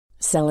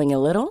Selling a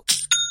little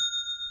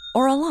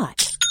or a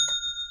lot?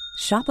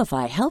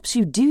 Shopify helps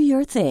you do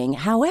your thing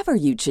however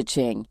you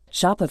cha-ching.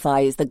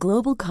 Shopify is the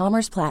global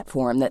commerce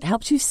platform that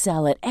helps you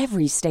sell at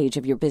every stage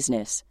of your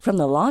business. From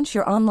the launch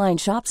your online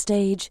shop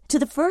stage to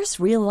the first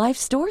real-life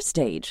store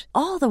stage,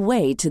 all the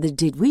way to the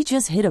did we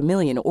just hit a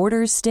million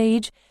orders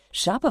stage.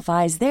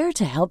 Shopify is there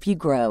to help you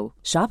grow.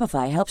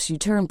 Shopify helps you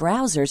turn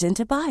browsers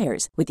into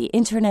buyers with the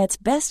internet's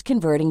best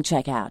converting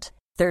checkout.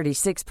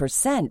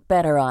 36%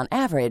 better on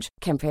average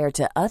compared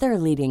to other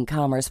leading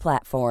commerce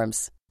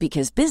platforms.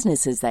 Because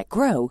businesses that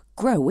grow,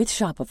 grow with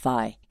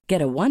Shopify.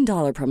 Get a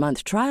 $1 per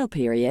month trial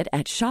period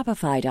at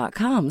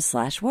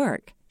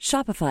shopify.com/work.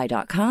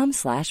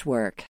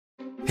 Shopify.com/work.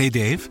 Hey,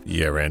 Dave.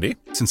 Yeah, Randy.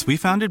 Since we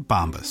founded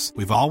Bombas,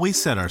 we've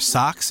always said our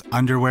socks,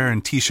 underwear,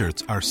 and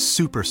T-shirts are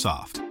super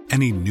soft.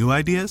 Any new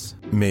ideas?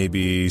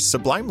 Maybe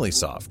sublimely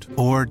soft.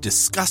 Or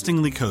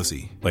disgustingly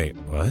cozy. Wait,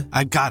 what?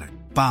 I got it.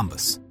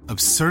 Bombas.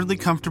 Absurdly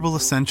comfortable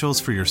essentials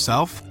for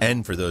yourself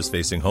and for those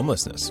facing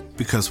homelessness.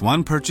 Because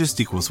one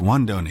purchased equals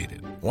one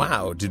donated.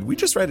 Wow, did we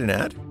just write an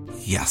ad?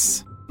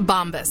 Yes.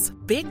 Bombas.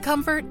 Big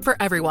comfort for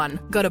everyone.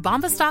 Go to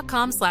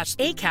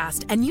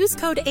bombas.com/ACAST and use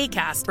code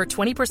ACAST for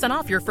 20%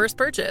 off your first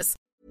purchase.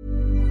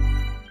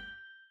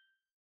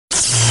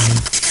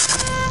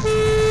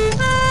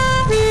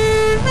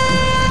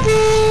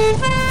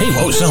 He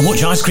won't sell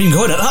much ice cream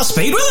going at that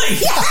speed, will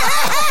he?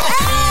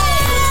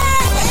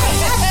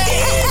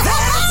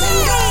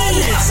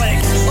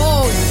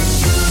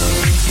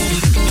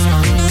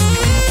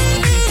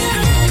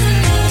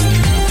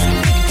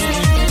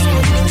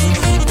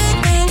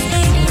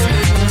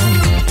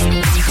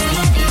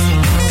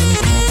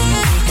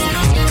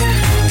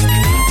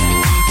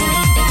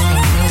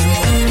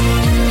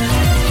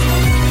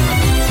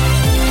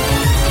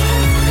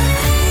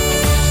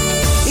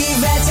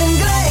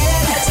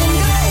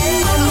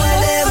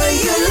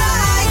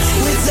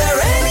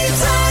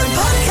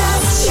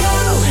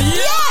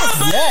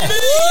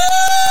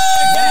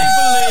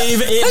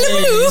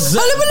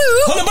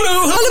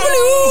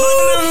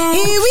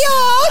 Here we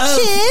are.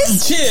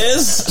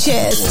 Cheers.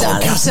 Cheers,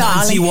 darling.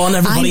 91,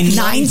 everybody. I'm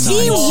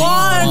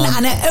 91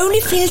 and I only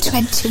feel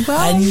 21.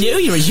 I knew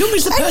you're as young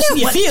as the person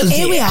you feel.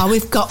 Here we are.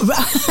 We've got...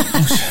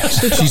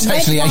 She's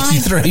actually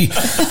 83.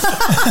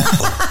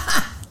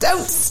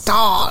 Don't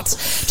start.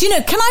 Do you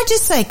know, can I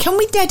just say, can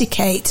we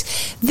dedicate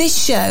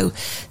this show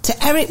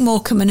to Eric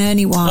Morecambe and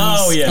Ernie Wise?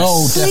 Oh, yes.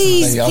 Oh,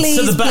 please, definitely. please,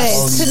 To the best.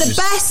 please. To the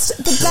best,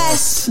 the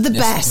best, the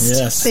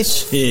best.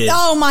 Yes. Cheers.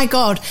 Oh, my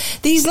God.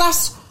 These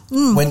last...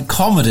 When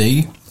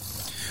comedy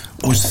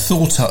was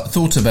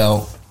thought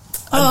about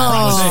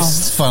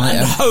Practiced fun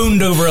and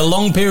honed over a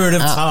long period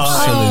of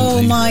time.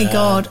 Oh, my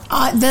God.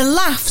 The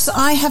laughs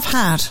I have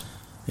had.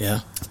 Yeah.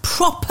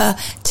 Proper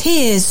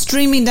tears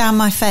streaming down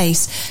my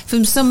face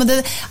from some of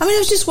the... I mean, I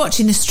was just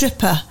watching The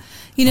Stripper.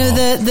 You know,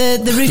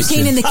 the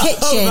routine in the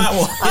kitchen. that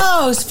one.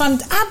 Oh, it's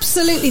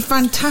absolutely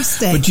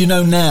fantastic. But you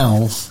know,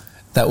 now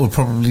that would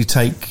probably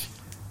take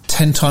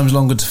 10 times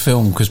longer to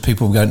film because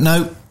people will go,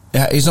 no,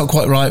 it's not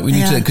quite right. We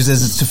need to, because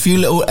there's a few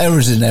little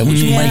errors in there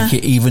which make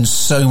it even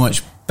so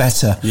much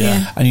better.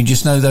 Yeah. And you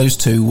just know those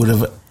two would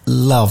have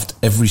loved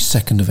every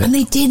second of it. And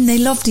they did, and they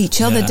loved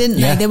each other, didn't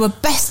they? Yeah. They were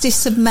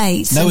bestest of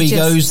mates. No and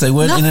egos. They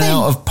weren't in and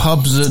out of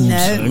pubs and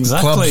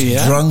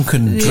clubs, drunk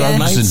and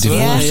drugs and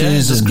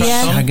divorces and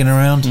hanging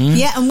around.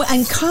 Yeah,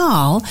 and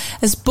Carl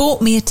has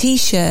bought me a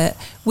T-shirt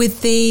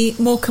with the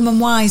Morecambe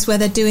and Wise where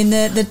they're doing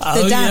the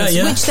dance,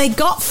 which they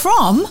got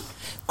from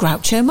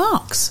Groucho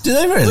Marx. Did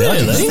they really?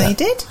 Yes, they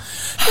did.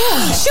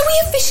 Yeah. Shall we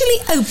officially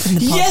open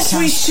the podcast? Yes,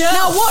 we shall.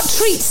 Now, what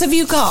treats have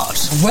you got?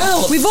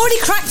 Well, we've already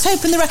cracked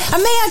open the...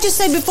 And may I just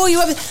say before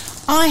you open...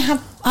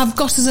 I've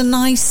got us a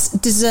nice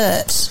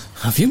dessert.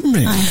 Have you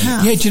really? I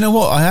have. Yeah, do you know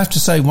what? I have to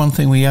say one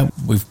thing we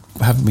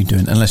haven't been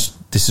doing, unless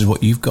this is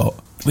what you've got.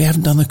 We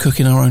haven't done the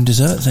cooking our own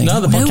dessert thing.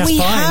 No, the podcast we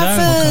pie.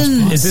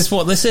 haven't. No. Is this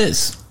what this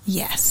is?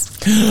 Yes.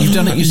 You've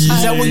done it. Is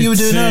that what you were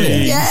doing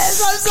earlier?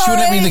 Yes, I'm sorry. She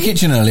wouldn't let me in the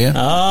kitchen earlier.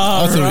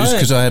 Oh, I thought it was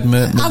because I had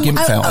my gimp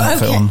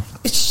outfit on.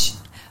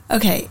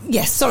 Okay,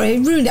 yes, sorry, I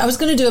ruined it. I was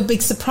going to do a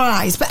big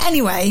surprise. But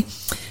anyway,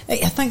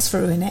 thanks for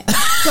ruining it. But,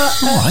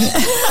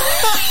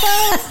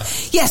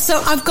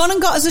 so I've gone and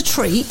got us a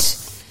treat,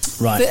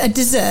 a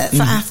dessert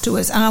for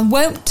afterwards. And I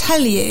won't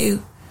tell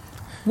you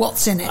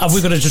what's in it. Have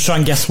we got to just try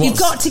and guess what? You've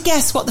got to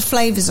guess what the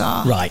flavours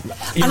are. Right.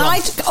 And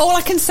all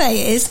I can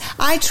say is,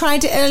 I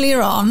tried it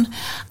earlier on.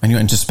 And you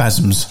went into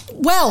spasms.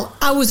 Well,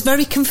 I was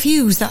very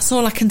confused. That's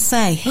all I can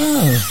say.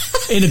 Oh.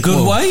 In a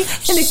good way?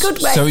 In a good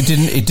way. So it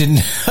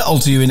didn't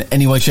alter you in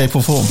any way, shape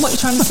or form? What are you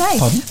trying to say?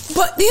 Pardon?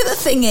 But the other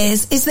thing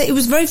is that it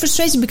was very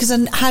frustrating because I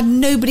had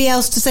nobody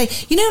else to say.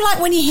 You know,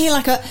 like when you hear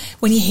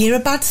a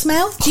bad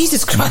smell?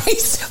 Jesus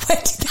Christ, where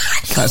did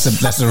that come from?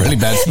 That's a really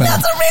bad smell.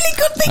 That's a really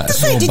good thing to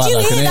say. Did you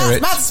hear that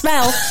bad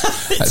smell?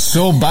 That's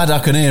so bad I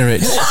can hear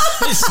it.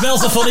 It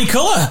smells a funny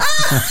colour.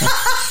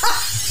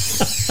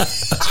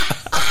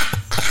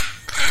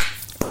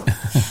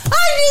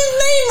 I didn't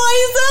name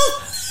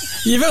myself.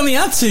 You've only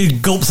had 2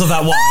 gulps of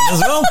that wine as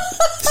well.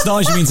 It's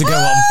nice you mean to go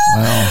on.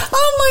 Wow.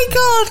 Oh my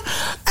God.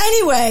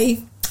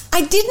 Anyway,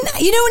 I didn't.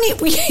 You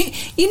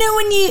know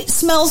when you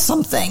smell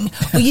something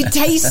or you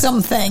taste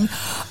something,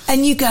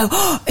 and you go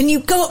and you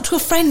go up to a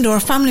friend or a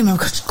family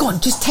member. Go on,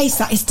 just taste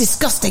that. It's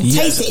disgusting.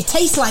 Yeah. Taste it. It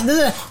tastes like.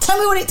 Tell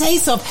me what it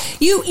tastes of.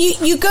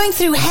 You're going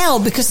through hell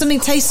because something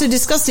tastes so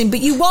disgusting, but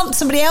you want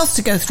somebody else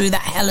to go through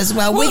that hell as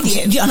well with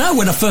you. Yeah, I know.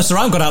 When I first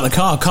arrived, got out of the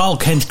car, Carl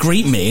came to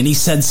greet me, and he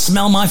said,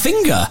 "Smell my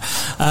finger,"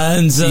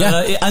 and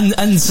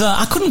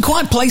I couldn't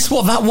quite place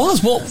what that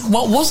was.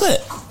 What was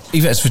it?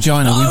 Yvette's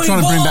vagina. We're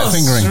trying to bring back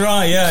fingering.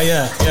 Right,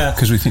 yeah.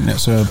 Because we think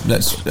that's a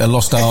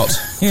lost art.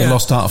 Yeah. The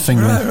lost art of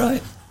fingering.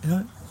 Right.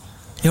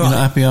 You're not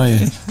happy, are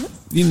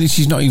you?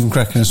 She's not even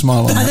cracking a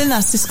smile on I that. think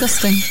that's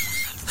disgusting.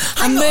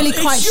 I'm really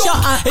quite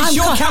shocked. It's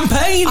your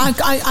campaign.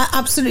 I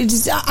absolutely.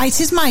 It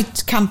is my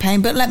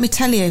campaign, but let me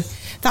tell you,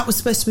 that was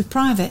supposed to be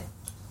private.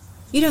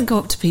 You don't go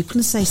up to people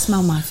and say,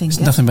 "Smell my finger." It's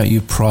nothing about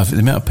you private.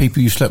 The amount of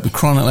people you slept with,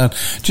 crying out loud.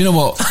 Do you know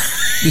what?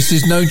 This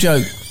is no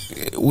joke.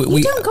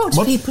 You don't go up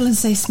to people and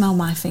say, "Smell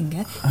my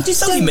finger." You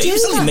just don't do that.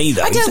 It's only me,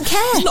 though. I don't care.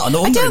 It's not an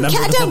I don't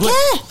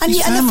care. And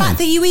the fact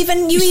that you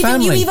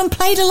even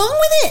played along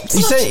with it.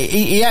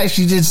 He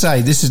actually did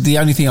say, this is the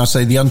only thing I'll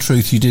say, the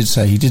untruth you did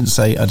say. He didn't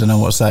say, "I don't know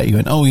what's that." He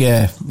went, "Oh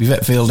yeah,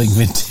 Yvette Fielding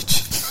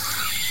vintage."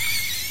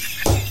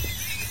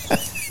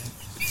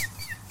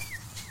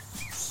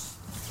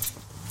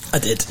 I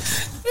did.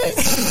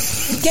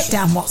 Get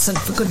down, Watson,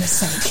 for goodness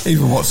sake.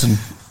 Even Watson.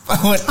 I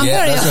went,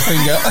 that's a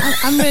finger.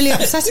 I'm really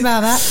upset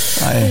about that.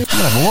 I'm going to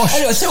have a wash.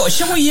 Anyway, so what,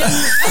 shall we...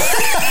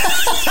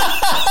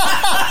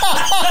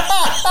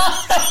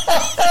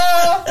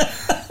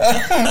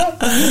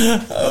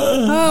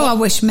 Oh, I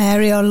wish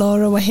Mary or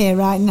Laura were here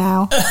right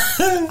now.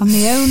 I'm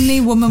the only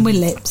woman with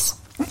lips.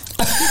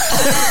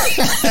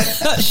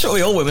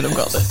 Surely all women have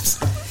got this.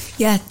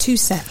 Yeah, 2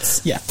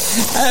 sets. Yeah.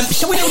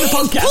 Shall we do the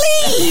podcast?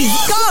 Please!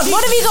 God,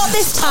 what have you got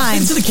this time?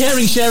 Into the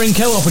Caring Sharing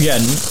Co-op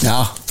again.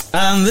 No.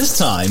 And this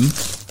time,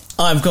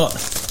 I've got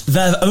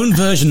their own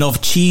version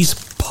of cheese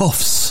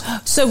puffs.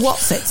 So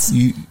what's it?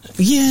 You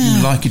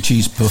like a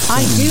cheese puff?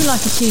 I do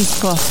like a cheese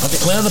puff. I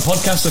declare the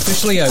podcast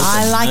officially open.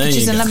 I like a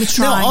cheese, and let me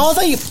try. Now, are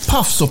they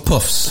puffs or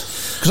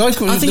puffs? Because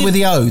I think with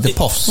the O, the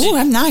puffs. Oh,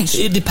 I'm nice.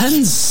 It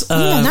depends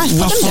nice.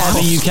 which part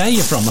of the UK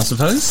you're from, I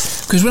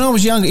suppose. Because when I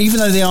was younger, even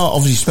though they are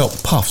obviously spelt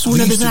puffs, we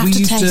used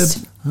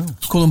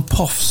to call them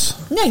puffs.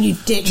 No, you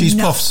didn't. Cheese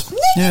puffs. No,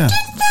 you did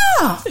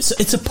not.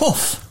 It's a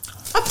puff.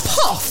 A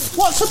puff?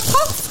 What's a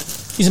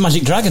puff? He's a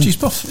magic dragon. Cheese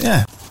puff,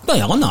 yeah.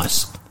 They are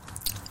nice.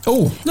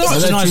 Oh, no,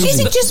 nice. Is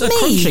it just me?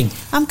 Crunchy.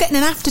 I'm getting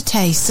an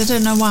aftertaste. I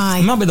don't know why.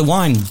 It might be the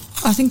wine.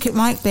 I think it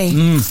might be.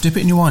 Dip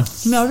it in your wine.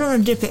 No, I don't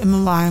want to dip it in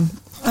my wine.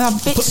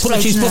 Put a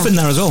cheese puff in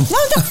there as well. No,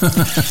 don't.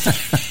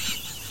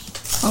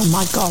 Oh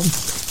my God.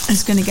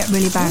 It's going to get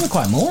really bad. They're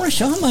quite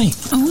Moorish, aren't they?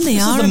 Oh, they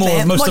this are is a the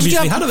bit. Most of you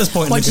had at this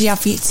point. What did you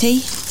have for your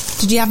tea?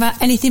 Did you have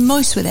anything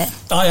moist with it?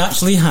 I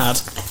actually had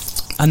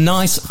a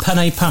nice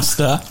penne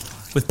pasta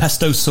with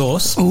pesto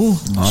sauce,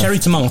 cherry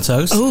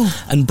tomatoes,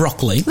 and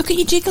broccoli. Look at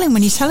you jiggling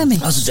when you're telling me.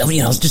 I was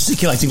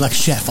gesticulating like a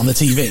chef on the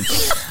TV.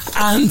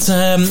 And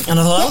I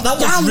thought, that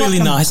was really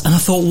nice. And I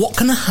thought, what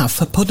can I have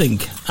for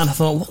pudding? And I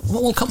thought,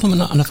 what will complement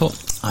that? And I thought,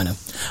 I know,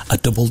 a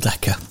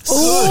double-decker.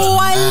 Oh,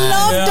 I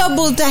love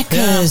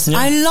double-deckers. Yeah.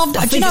 I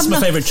think it's my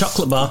favourite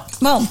chocolate bar.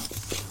 Well,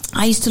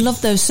 I used to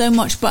love those so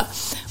much, but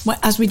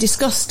as we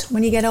discussed,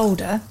 when you get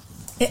older,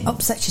 it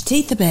upsets your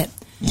teeth a bit.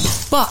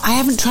 But I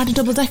haven't tried a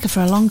double-decker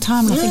for a long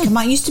time, and I think I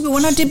might. Used to be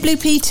when I did Blue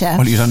Peter.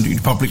 Well, you don't do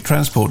public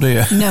transport, do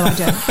you? No, I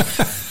don't.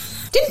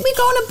 Didn't we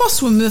go on a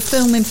bus when we were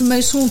filming for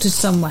Most Haunted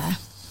somewhere?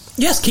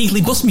 Yes, Keighley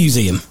Bus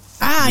Museum.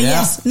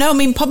 Yes. No, I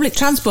mean public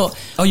transport.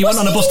 Oh, you went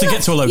on a bus to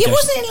get to a location? Yeah,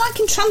 wasn't it like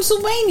in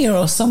Transylvania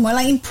or somewhere,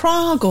 like in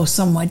Prague or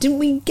somewhere? Didn't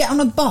we get on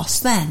a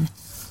bus then?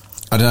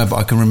 I don't know, but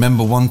I can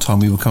remember one time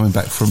we were coming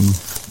back from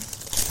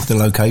the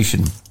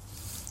location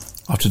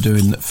after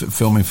doing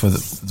filming for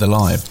the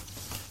live,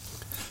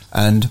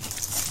 and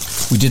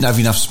we didn't have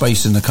enough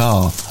space in the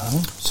car.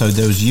 So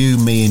there was you,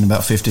 me, and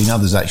about 15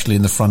 others actually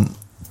in the front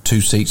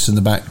 2 seats, in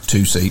the back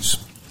 2 seats,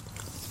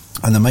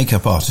 and the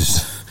makeup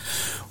artist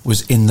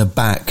was in the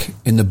back,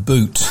 in the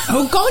boot.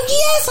 Oh God,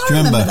 yes, I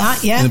remember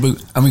that. Yeah, in the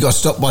boot, and we got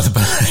stopped by the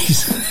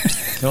police.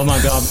 Oh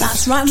my God,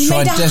 that's right. We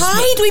made a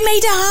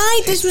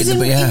hide. This was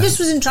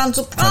in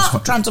Transylvania.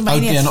 Oh,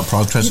 yeah, not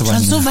Prague, Transylvania.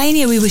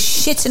 Transylvania. We were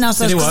shitting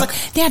ourselves. Like,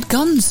 they had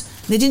guns.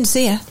 They didn't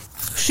see her.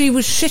 She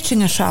was shitting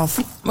herself.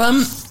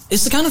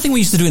 It's the kind of thing we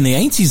used to do in the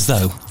 80s,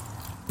 though.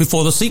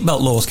 Before the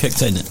seatbelt laws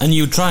kicked in, and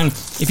you would try and,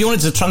 if you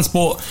wanted to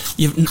transport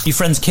your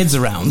friends' kids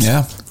around,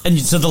 and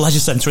to the leisure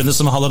centre in the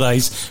summer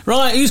holidays,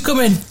 right? Who's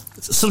coming?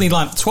 Suddenly,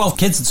 like 12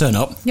 kids would turn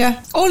up.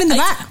 Yeah, all in the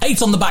back.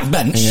 8 on the back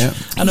bench,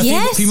 and a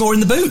few more in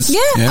the boots.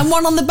 Yeah, and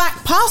one on the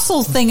back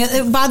parcel thing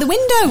by the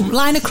window,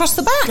 lying across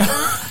the back.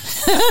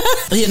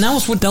 Now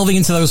as we're delving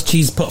into those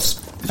cheese puffs,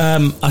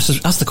 I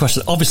should ask the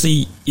question.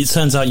 Obviously, it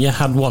turns out you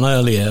had one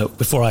earlier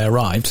before I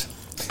arrived,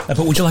 but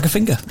would you like a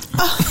finger?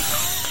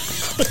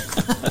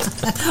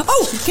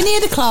 Oh, can you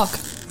hear the clock?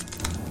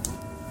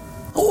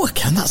 Oh, I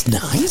can. That's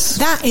nice.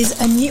 That is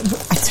a new...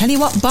 I tell you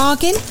what,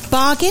 bargain.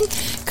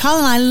 Carl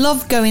and I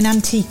love going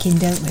antiquing,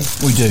 don't we?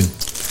 We do.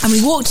 And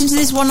we walked into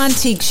this one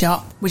antique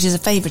shop, which is a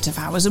favourite of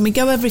ours, and we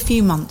go every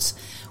few months.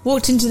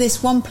 Walked into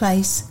this one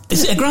place.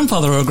 Is it a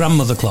grandfather or a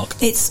grandmother clock?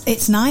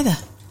 It's neither.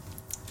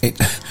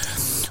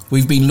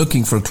 We've been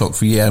looking for a clock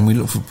for a year, and we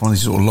looked for one of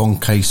these sort of long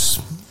case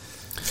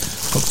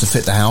clocks to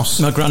fit the house.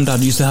 My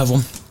granddad used to have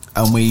one.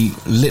 And we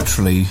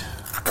literally...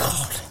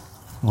 God.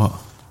 What?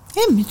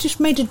 He just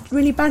made a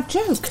really bad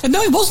joke.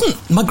 No, it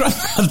wasn't. My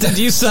granddad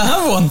used to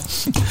have one.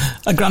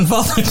 A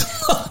grandfather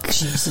clock.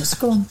 Jesus,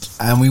 go on.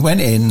 And we went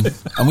in,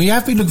 and we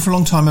have been looking for a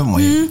long time, haven't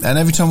we? And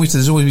every time we said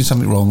there's always been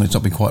something wrong, it's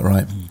not been quite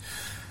right.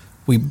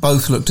 We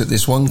both looked at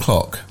this one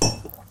clock,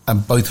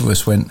 and both of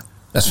us went,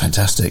 that's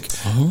fantastic.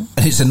 And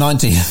it's a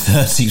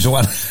 1930s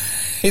one.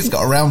 It's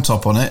got a round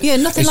top on it. Yeah,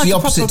 nothing it's like the a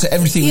opposite proper... to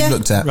everything we've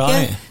looked at.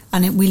 Right. Yeah.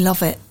 And we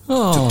love it.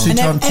 Oh. Took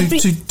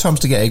two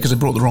times to get here because I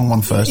brought the wrong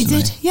one first. It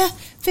did, yeah.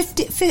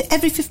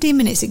 Every 15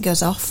 minutes it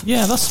goes off.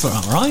 Yeah, that's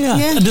right, yeah.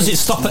 Yeah. And does it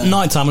stop at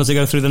night time or does it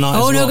go through the night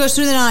as Oh, no, well? it goes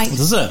through the night.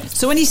 Does it?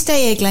 So when you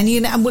stay here, Glenn,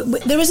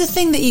 there is a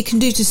thing that you can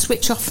do to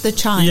switch off the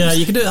chimes. Yeah,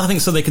 you can do it, I think,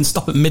 so they can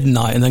stop at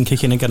midnight and then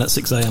kick in again at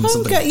 6 a.m. or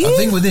something. Okay, I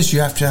think with this you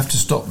have to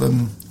stop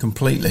them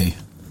completely.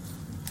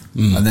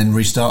 And then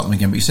restart them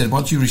again. But you said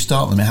once you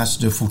restart them, it has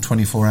to do a full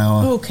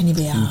 24-hour. Oh, can you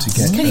be arsed? To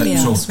get Can you be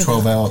sort arsed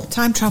of 12-hour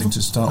time travel to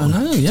start. I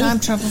know, yeah. Time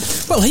travel.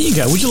 Well, here you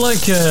go. Would you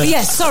like?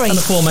 Yes, sorry. An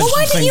aforementioned Well,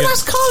 why didn't you finger?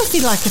 ask Carl if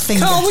he'd like a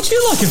finger? Carl, would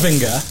you like a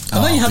finger?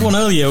 I know you had one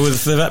earlier with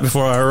Vivette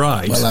before I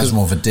arrived. Well, that's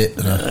more of a dip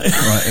than a...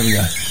 Right, here we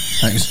go.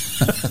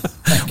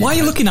 Thanks. Why are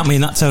you looking at me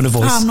in that tone of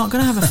voice? I'm not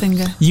going to have a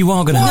finger. You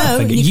are going to have a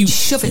finger. You can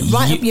shove it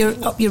right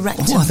up your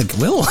rectum. Oh, I think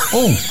I will.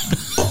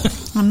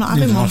 Oh. I'm not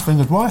having one.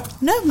 Fingers. Why?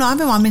 No, I'm not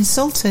having one. I'm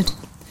insulted.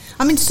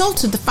 I'm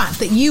insulted the fact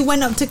that you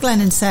went up to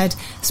Glenn and said,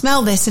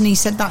 smell this, and he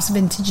said, that's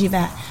vintage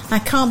Yvette. I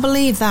can't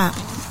believe that.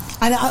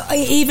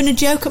 Even a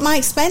joke at my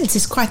expense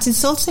is quite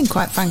insulting,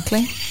 quite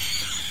frankly.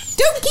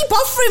 Don't keep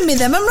offering me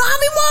them. I'm not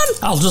having one.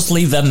 I'll just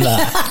leave them there.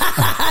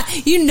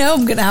 You know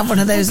I'm going to have one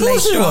of those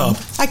later you on.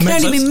 are. I can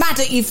Makes only sense. be mad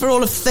at you for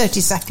all of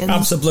 30 seconds.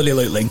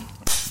 Absolutely.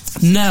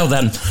 Now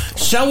then,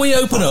 shall we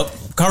open up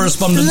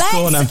Correspondence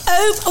Corner?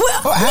 How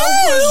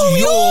was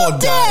your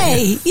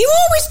day? You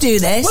always do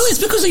this. Well, it's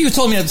because you were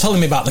telling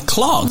me about the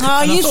clock.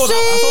 Oh, and you I thought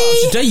I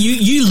should do.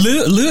 You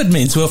lured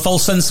me into a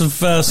false sense of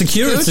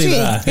security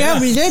there. Yeah,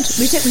 we did.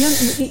 We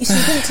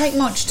didn't take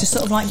much to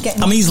sort of like get...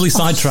 I'm easily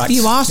sidetracked.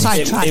 You are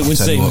sidetracked. It would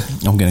seem.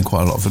 I'm getting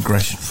quite a lot of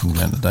aggression from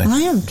Glenn today.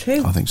 I am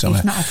too. I think so.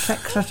 He's not a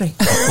sex, has he?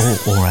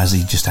 or has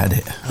he just had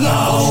it? Yeah.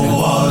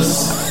 How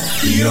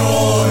was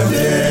your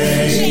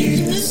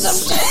day?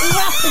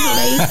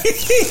 Rapidly.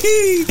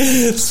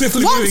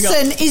 Swiftly moving up.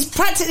 Watson is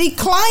practically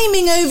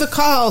climbing over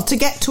Carl to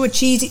get to a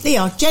cheesy... They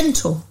are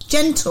gentle.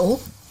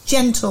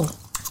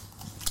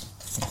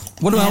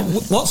 What about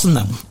Watson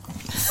then?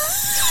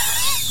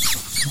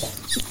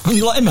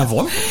 You let him have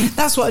one?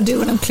 That's what I do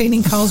when I'm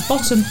cleaning Carl's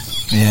bottom.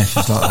 Yeah,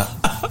 she's like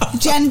that.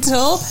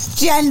 Gentle.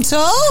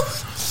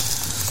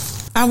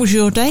 How was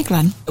your day,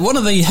 Glenn? One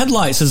of the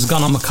headlights has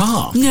gone on my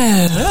car. No.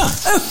 Yeah.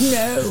 Oh,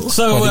 no.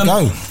 So, Where'd it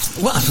go?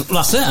 Well,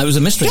 that's it. It was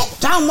a mystery. Get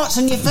down,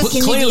 Watson, you But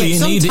fucking clearly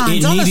idiot. it needed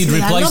Sometimes,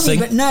 honestly, I love replacing. you,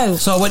 but no.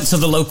 So I went to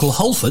the local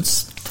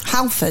Halfords.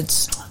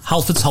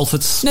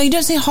 Halfords. No, you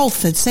don't say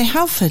Halfords, say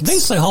Halfords. They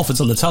say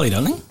Halfords on the telly,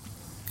 don't they?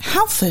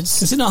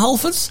 Halfords. Is it not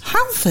Halfords?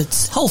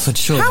 Halfords,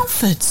 sure.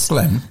 Halfords.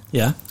 Glenn,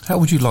 Yeah. how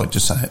would you like to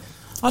say it?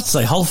 I'd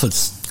say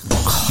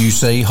Halfords. You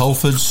say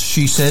Halfords,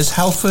 she says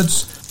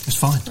Halfords. It's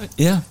fine.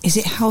 Yeah. Is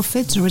it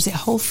Halfords or is it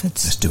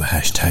Halfords? Let's do a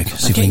hashtag.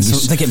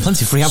 They're getting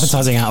plenty of free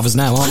advertising out of us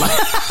now, aren't they?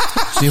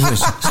 See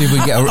if we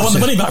get I want the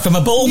money back from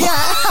a bulb.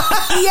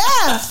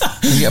 Yeah.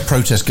 we get a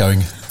protest going.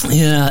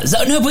 Yeah.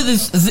 So, no, but the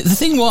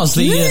thing was,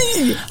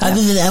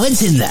 I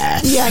went in there.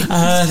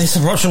 Yeah. They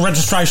said, what's your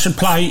registration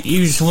plate?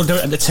 You will do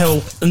it at the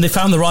till. And they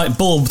found the right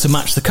bulb to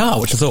match the car,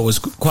 which I thought was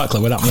quite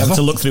clever without me having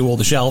to look through all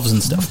the shelves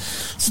and stuff.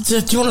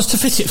 So, do you want us to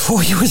fit it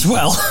for you as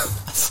well?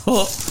 I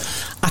thought,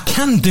 I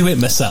can do it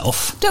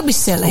myself. Don't be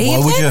silly.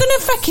 Well, if they're going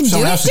to fucking do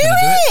Someone it, else is do gonna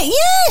do it.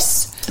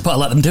 Yes. But I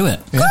let them do it.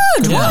 Yeah.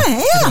 Good,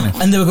 right, yeah.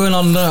 And they were going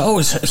on,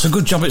 it's a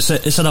good job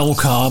it's an old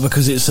car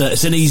because it's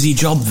an easy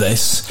job,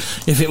 this.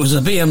 If it was a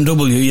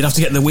BMW, you'd have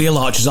to get the wheel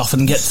arches off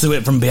and get to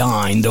it from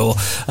behind, or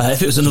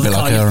if it was another A bit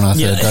car... like her on our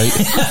third date.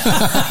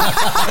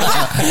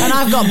 And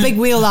I've got big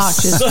wheel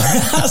arches. So,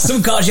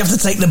 some cars you have to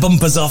take the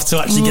bumpers off to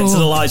actually get to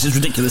the lights. It's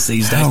ridiculous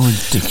these days. How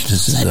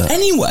ridiculous is that?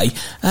 Anyway,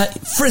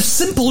 for a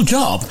simple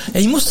job,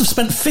 he must have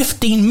spent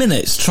 15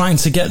 minutes trying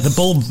to get the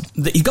bulb.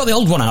 He got the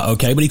old one out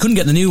okay, but he couldn't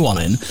get the new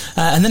one in.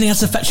 And then he had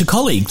to fetch a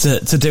colleague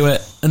to do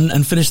it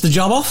and finish the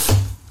job off.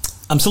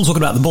 I'm still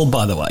talking about the bulb,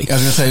 by the way. I was going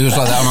to say, it was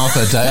like that on our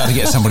third date. I had to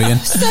get somebody in.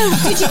 So,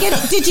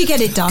 did you get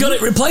it done? Got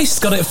it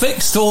replaced, got it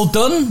fixed, all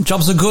done.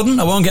 Jobs are good.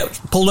 I won't get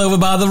pulled over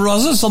by the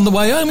Rozzers on the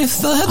way home if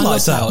the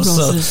headlights out.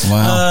 So,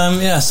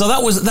 Wow. so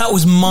that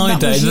was my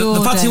day. Was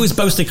The fact day. he was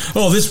boasting,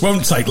 this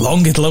won't take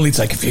long. It'll only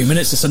take a few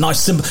minutes. It's a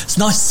nice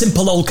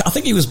simple old. I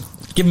think he was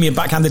giving me a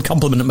backhanded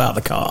compliment about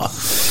the car.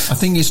 I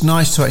think it's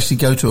nice to actually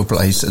go to a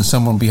place and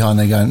someone behind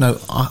there going, no,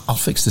 I'll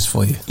fix this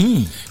for you.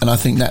 And I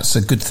think that's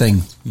a good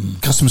thing.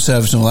 Customer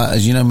service and all that,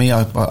 as you know me,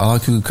 I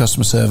like a good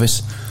customer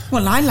service.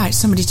 Well, I like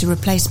somebody to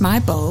replace my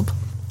bulb.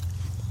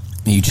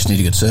 You just need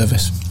a good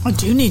service. I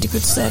do need a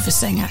good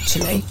servicing,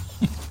 actually.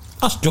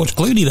 Ask George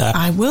Clooney there.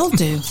 I will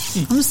do.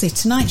 Honestly,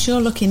 tonight's your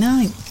lucky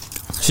night.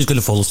 She's going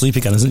to fall asleep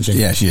again, isn't she?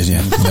 Yeah, she is,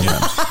 yeah.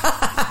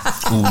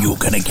 Oh, you're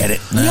going to get it.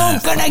 You're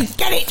going to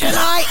get it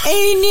tonight,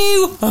 ain't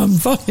you? I'm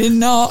fucking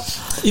not.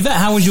 Yvette,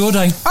 how was your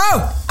day?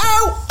 Oh.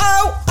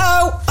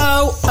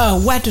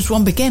 Where does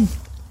one begin?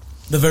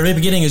 The very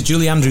beginning, as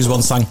Julie Andrews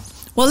once sang.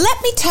 Well,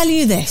 let me tell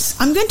you this.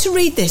 I'm going to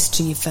read this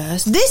to you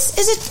first. This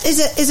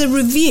is a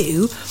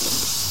review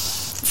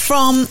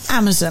from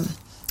Amazon.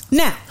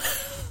 Now...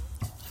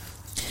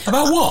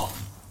 About what?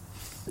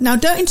 Now,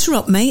 don't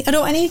interrupt me. I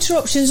don't want any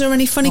interruptions or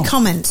any funny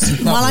comments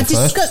while I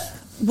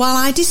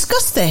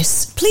discuss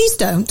this. Please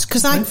don't,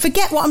 because I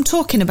forget what I'm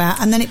talking about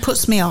and then it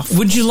puts me off.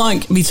 Would you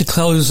like me to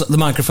close the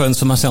microphones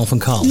for myself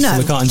and Carl? No, so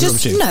we can't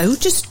interrupt you? No,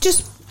 just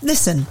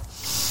listen.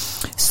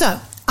 So,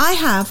 I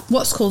have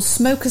what's called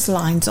smoker's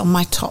lines on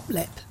my top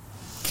lip.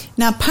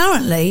 Now,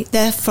 apparently,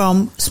 they're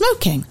from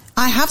smoking.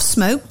 I have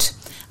smoked,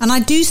 and I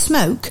do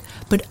smoke,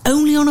 but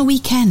only on a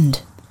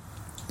weekend.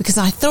 Because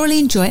I thoroughly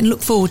enjoy it and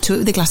look forward to it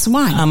with a glass of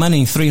wine. How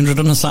many? 300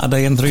 on a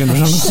Saturday and 300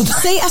 on a Sunday?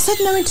 See, I said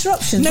no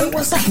interruptions. No.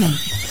 What's happening?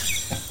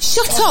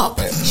 Shut up!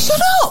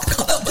 Shut up!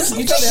 Shut up!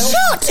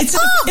 It's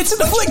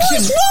an affliction.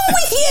 What's wrong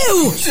with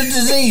you? It's a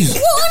disease.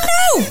 What?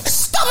 No!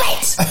 Stop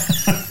it!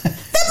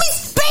 Let me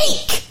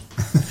speak!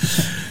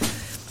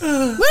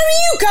 Where are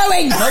you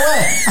going?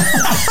 Nowhere.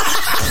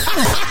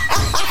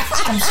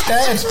 I'm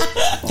scared.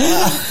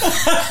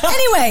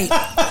 Anyway,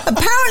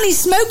 apparently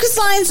smoker's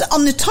lines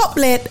on the top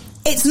lip.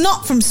 It's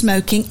not from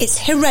smoking, it's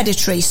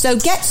hereditary. So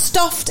get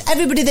stuffed,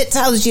 everybody that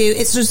tells you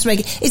it's just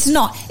regular. It's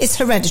not, it's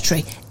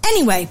hereditary.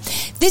 Anyway,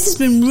 this has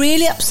been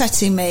really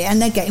upsetting me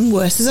and they're getting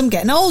worse as I'm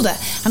getting older.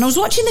 And I was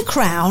watching The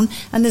Crown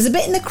and there's a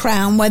bit in The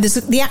Crown where there's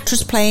the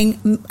actress playing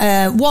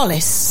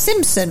Wallis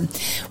Simpson.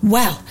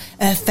 Well,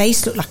 her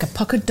face looked like a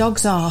puckered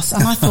dog's arse.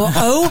 And I thought,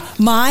 oh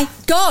my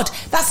God,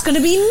 that's going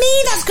to be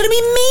me. That's going to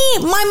be me.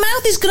 My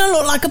mouth is going to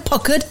look like a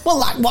puckered, well,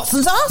 like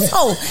Watson's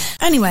arsehole.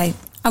 Anyway,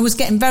 I was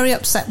getting very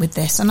upset with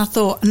this and I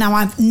thought, now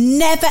I've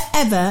never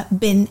ever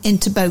been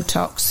into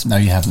Botox. No,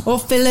 you haven't. Or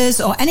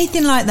fillers or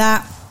anything like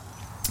that.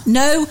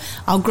 No,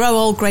 I'll grow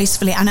old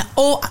gracefully. And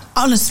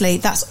honestly,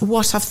 that's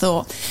what I've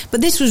thought.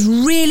 But this was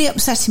really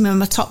upsetting me on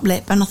my top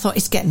lip and I thought,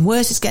 it's getting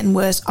worse.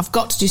 I've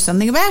got to do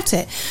something about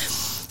it.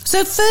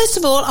 So first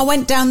of all, I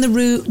went down the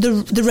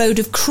road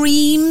of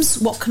creams.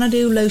 What can I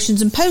do?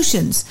 Lotions and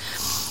potions.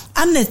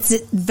 And there's a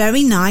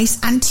very nice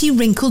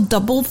anti-wrinkle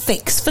double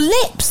fix for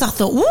lips. I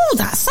thought, ooh,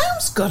 that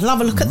sounds good. I'll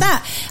have a look at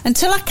that.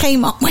 Until I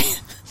came up with,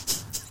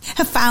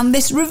 I found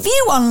this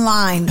review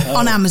online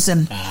on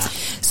Amazon.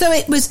 So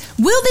it was,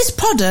 will this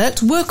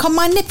product work on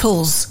my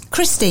nipples?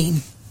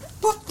 Christine.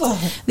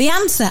 The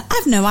answer,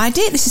 I've no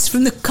idea. This is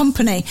from the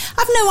company.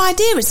 I've no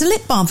idea. It's a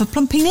lip balm for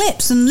plumping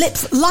lips and lip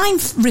line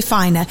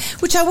refiner,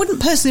 which I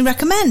wouldn't personally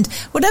recommend.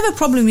 Whatever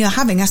problem you're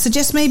having, I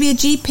suggest maybe a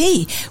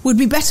GP would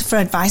be better for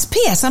advice.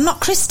 P.S. I'm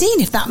not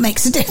Christine, if that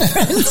makes a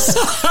difference.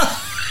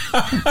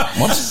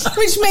 What?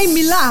 Which made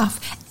me laugh.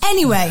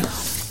 Anyway,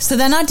 so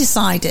then I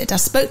decided, I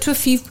spoke to a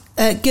few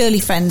girly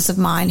friends of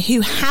mine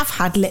who have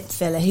had lip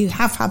filler, who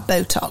have had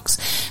Botox.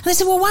 And they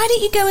said, well, why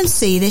don't you go and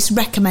see this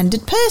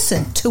recommended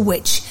person? To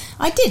which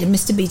I did, and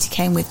Mr. Beatty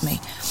came with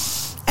me.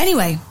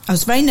 Anyway, I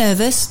was very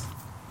nervous.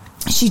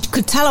 She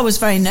could tell I was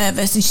very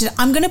nervous. And she said,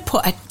 I'm going to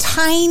put a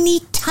tiny,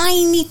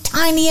 tiny,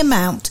 tiny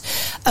amount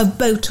of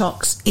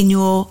Botox in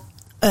your,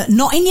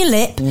 not in your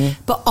lip,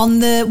 but on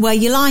the where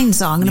your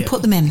lines are. I'm going to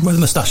put them in. Where the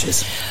moustache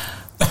is.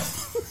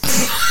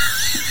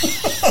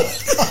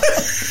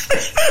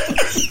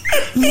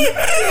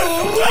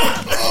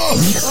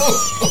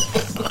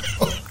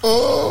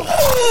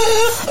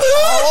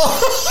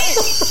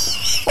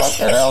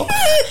 Fucking hell.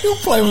 You're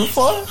playing with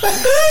fire.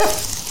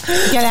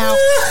 Get out.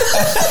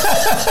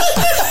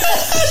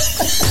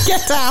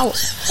 Get out.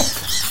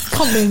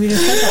 Can't believe you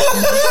just said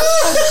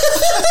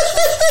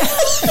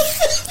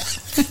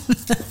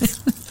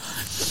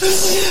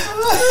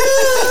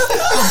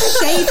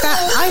that.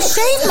 I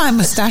shave my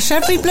moustache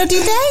every bloody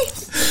day.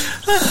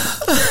 I'm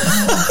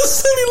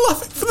silly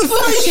laughing for the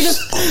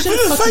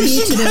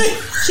face.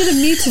 Should have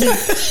muted it.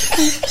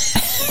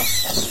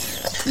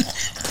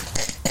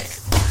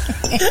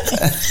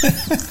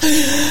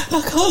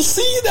 I can't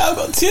see you now. I've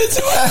got tears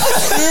in my eyes.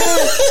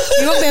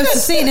 You won't be able to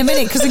see it in a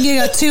minute because you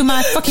got two of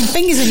my fucking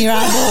fingers in your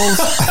eyeballs.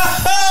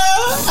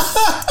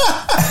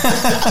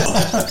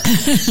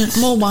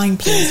 More wine,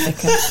 please,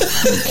 Vicar.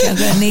 I'm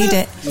going to need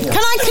it. Can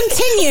I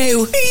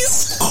continue?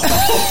 Please.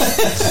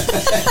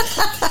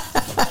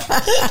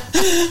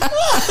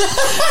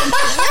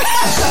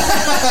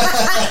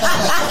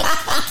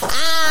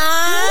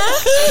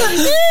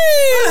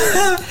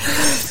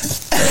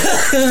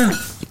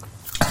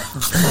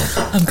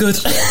 I'm good.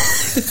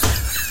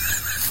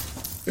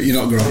 But you're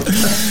not growing.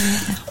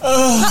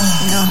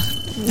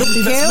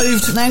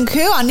 Thank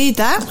you. I need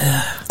that.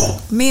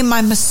 Me and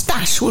my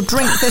moustache will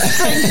drink this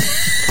drink.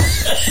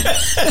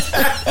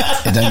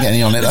 You don't get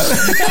any on it, though.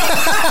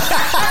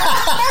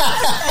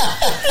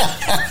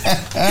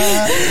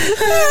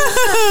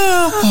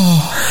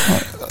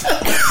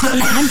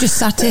 I'm just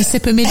sat here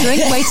sipping my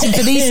drink, waiting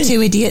for these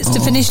two idiots to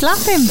finish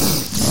laughing.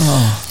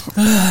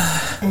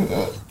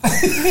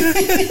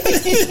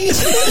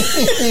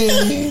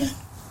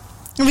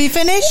 Have you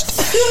finished?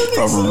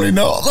 Probably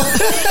not.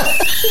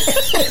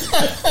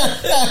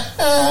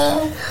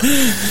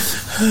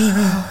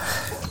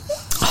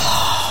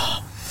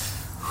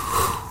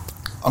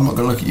 I'm not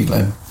going to look at you,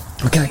 Glenn.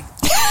 Okay.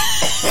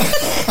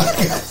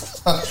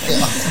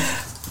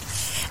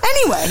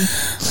 Anyway,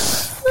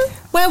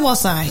 where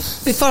was I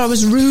before I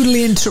was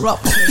rudely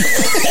interrupted?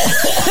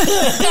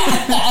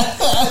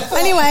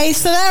 Anyway,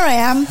 so there I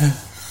am.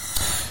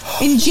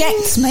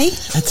 Injects me.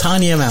 A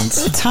tiny amount.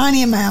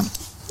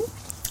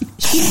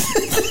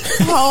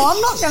 Oh,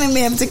 I'm not going to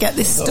be able to get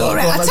this story.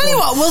 I tell you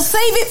what, we'll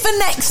save it for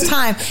next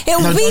time. It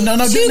will be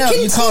too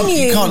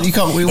continued. You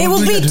can't. It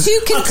will be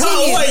too continued. I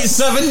can't wait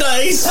 7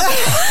 days.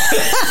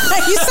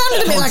 You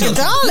sounded a bit like a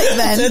Dalek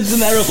then.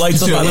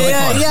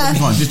 Yeah.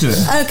 Fine, just do it.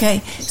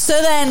 Okay, so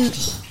then,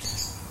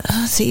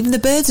 see, even the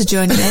birds are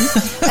joining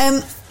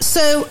in.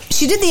 So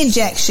she did the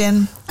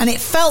injection, and it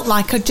felt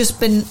like I'd just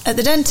been at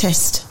the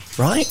dentist.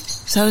 Right.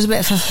 So I was a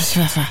bit. Can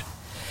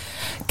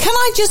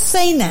I just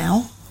say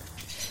now,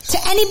 to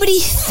anybody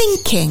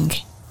thinking,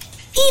 even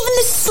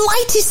the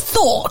slightest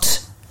thought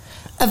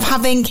of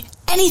having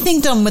anything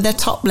done with their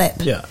top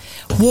lip,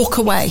 walk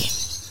away.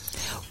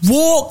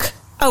 Walk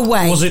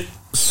away. Was it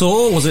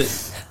sore? Was it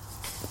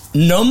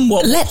numb?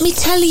 What? Let me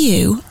tell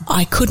you,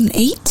 I couldn't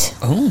eat.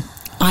 Oh.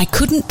 I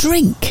couldn't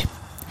drink.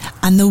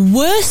 And the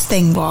worst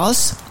thing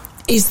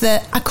is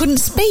that I couldn't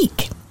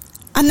speak.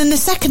 And then the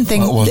second thing...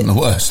 Well, it wasn't the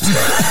worst.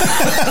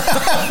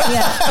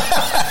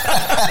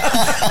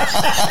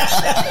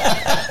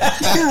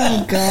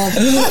 Oh, God.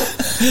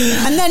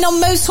 And then on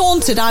Most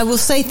Haunted, I will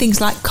say things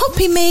like,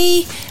 copy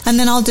me, and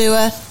then I'll do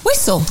a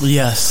whistle.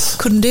 Yes.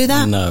 Couldn't do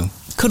that. No.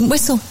 Couldn't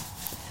whistle.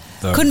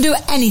 No. Couldn't do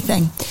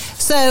anything.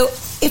 So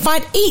if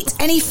I'd eat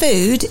any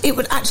food, it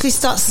would actually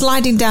start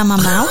sliding down my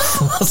mouth.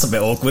 That's a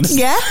bit awkward.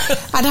 Yeah.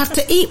 I'd have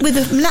to eat with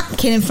a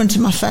napkin in front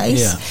of my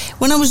face. Yeah.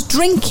 When I was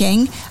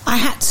drinking, I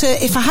had to,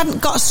 if I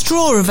hadn't got a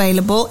straw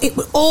available,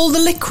 all the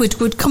liquid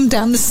would come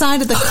down the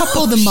side of the cup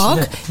or the mug.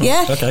 Shit.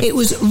 Yeah. Okay. It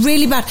was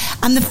really bad.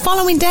 And the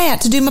following day, I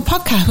had to do my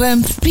podcast where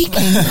I'm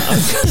speaking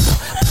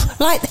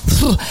like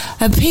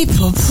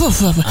people.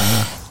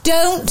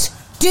 Don't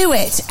do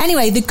it.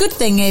 Anyway, the good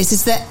thing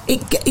is that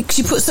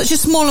she put such a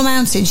small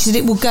amount in. She said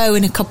it will go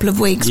in a couple of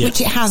weeks, which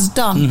it has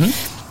done.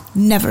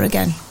 Mm-hmm. Never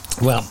again.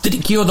 Well, did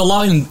it cure the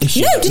line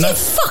issue? No, did it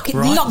fucking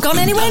not gone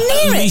anywhere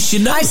near it? You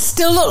know. I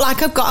still look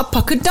like I've got a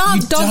puckered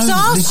dog's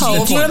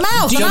arsehole for a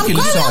mouth. But I'm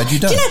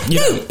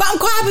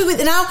quite happy with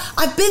it now.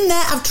 I've been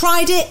there, I've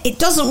tried it, it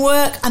doesn't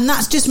work, and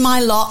that's just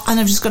my lot, and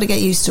I've just got to get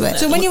used to it.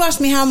 So when you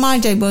asked me how my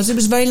day was, it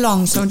was very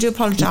long, so I do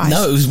apologise.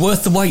 No, it was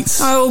worth the wait.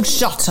 Oh,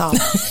 shut up.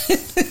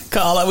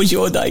 Carl, how was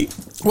your day?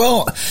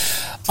 Well,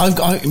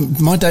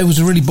 my day was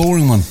a really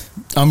boring one.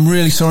 I'm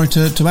really sorry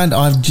to add.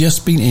 I've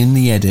just been in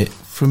the edit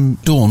from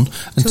dawn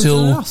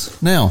until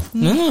now.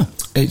 Mm.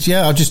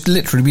 I've just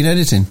literally been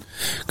editing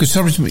because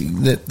sorry to me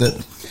that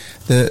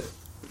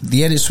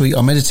the edit suite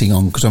I'm editing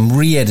on because I'm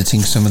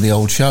re-editing some of the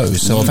old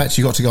shows, so I've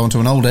actually got to go onto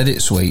an old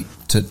edit suite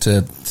to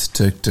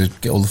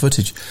get all the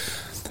footage,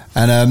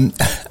 and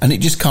it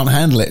just can't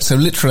handle it. So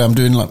literally, I'm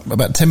doing like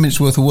about 10 minutes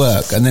worth of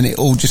work, and then it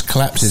all just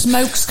collapses.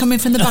 Smoke's coming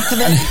from the back of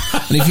it,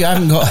 and if you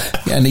haven't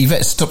got, and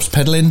Yvette stops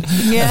pedalling,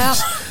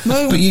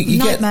 but you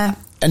get.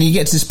 And you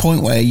get to this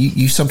point where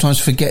you sometimes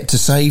forget to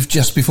save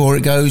just before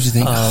it goes. You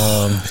think,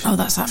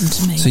 that's happened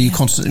to me. So you're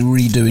constantly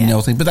redoing the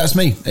whole thing. But that's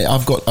me.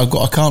 I've got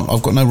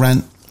no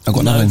rant. I've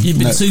got nothing. You've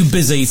been too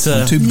busy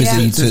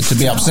to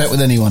be upset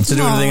with anyone. To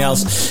do anything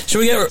else.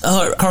 Shall we get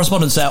our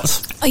correspondence out?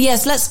 Oh,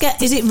 yes, let's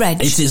get... Is it Reg?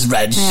 It is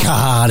Reg.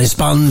 Yeah.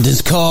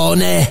 Correspondence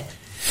corner.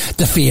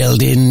 The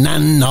fielding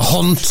and the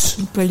hunt.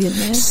 Brilliant,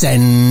 man.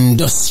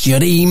 Send us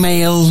your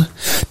email.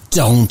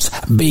 Don't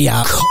be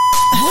a...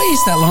 What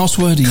is that last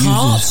word he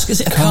uses?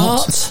 Is it a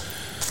cart?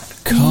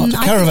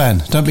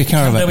 Caravan. Don't be a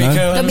caravan.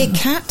 Don't be a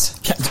cat.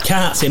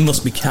 Cat. It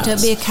must be cat.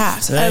 Don't be a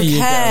cat. There you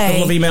go. A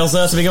couple of emails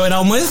there to be going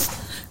on with.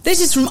 This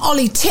is from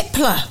Ollie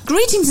Tipler.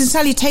 Greetings and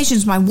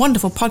salutations, my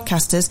wonderful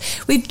podcasters.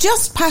 We've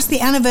just passed the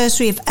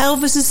anniversary of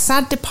Elvis's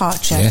sad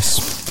departure.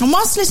 Yes. And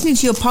whilst listening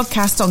to your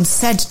podcast on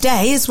said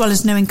day, as well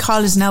as knowing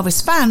Carl is an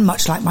Elvis fan,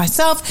 much like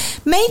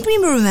myself, made me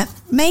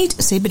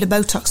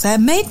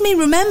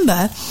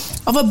remember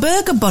of a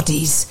Burger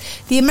Buddies,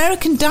 the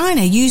American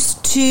diner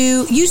used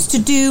to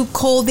do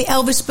called the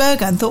Elvis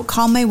Burger, and thought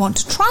Carl may want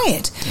to try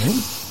it.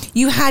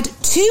 You had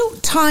 2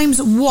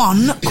 times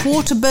 1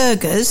 quarter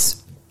burgers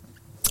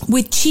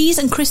with cheese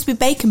and crispy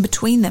bacon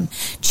between them.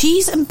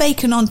 Cheese and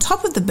bacon on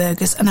top of the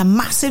burgers and a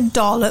massive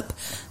dollop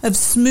of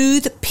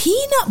smooth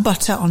peanut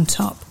butter on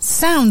top.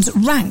 Sounds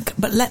rank,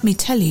 but let me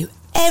tell you,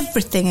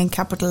 everything in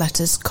capital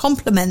letters,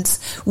 compliments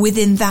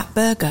within that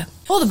burger.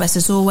 All the best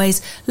as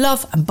always.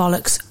 Love and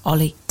bollocks,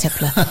 Ollie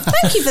Tippler.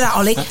 Thank you for that,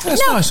 Ollie.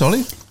 That's nice,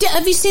 Ollie.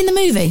 Have you seen the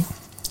movie?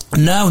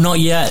 No, not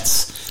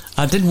yet.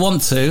 I did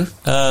want to,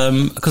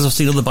 because I've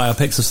seen other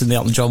biopics. I've seen the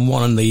Elton John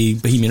one and the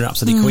Bohemian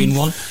Rhapsody Queen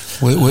one.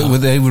 Were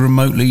they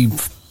remotely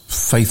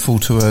faithful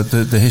to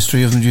the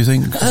history of them, do you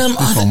think?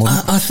 This one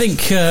wasn't. I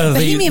think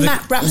Bohemian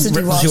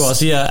Rhapsody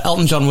was. Yeah.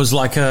 Elton John was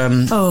like...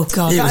 oh,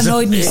 God, that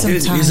annoyed me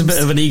sometimes. It was a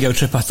bit of an ego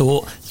trip, I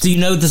thought. Do you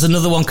know there's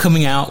another one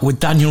coming out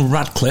with Daniel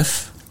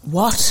Radcliffe?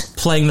 What?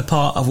 Playing the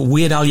part of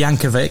Weird Al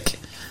Yankovic,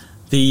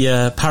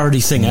 the parody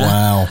singer.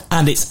 Wow.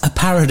 And it's a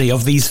parody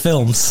of these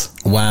films.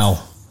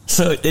 Wow.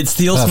 So it's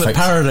the ultimate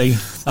parody of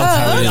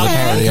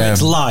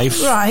Yankovic's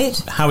life. Right.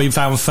 How he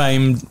found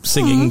fame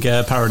singing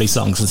parody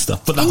songs and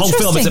stuff. But the whole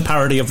film is a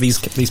parody of these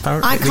parodies.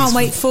 I can't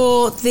wait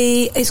for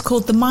it's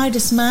called The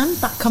Midas Man.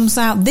 That comes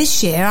out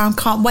this year. I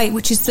can't wait,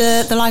 which is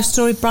the life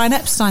story of Brian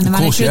Epstein, the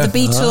manager of the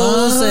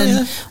Beatles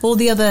and all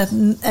the other,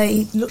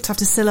 he looked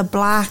after Cilla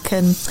Black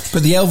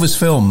But the Elvis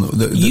film...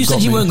 you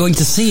said you weren't going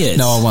to see it.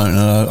 No, I won't.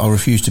 I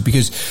refuse to,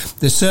 because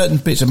there's certain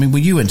bits... I mean,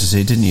 well, you went to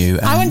see it, didn't you?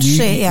 And I went to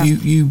see it,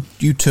 yeah.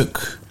 You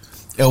took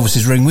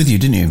Elvis's ring with you,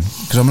 didn't you?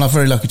 Because I'm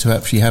very lucky to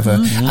actually have a...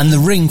 Mm-hmm. And the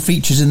ring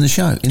features in the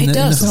show, in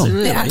the film.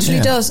 It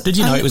actually does. Did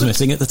you know it was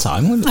missing at the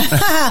time?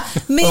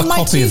 Me and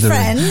my two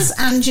friends,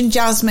 Ange and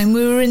Jasmine,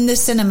 we were in the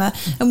cinema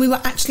and we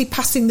were actually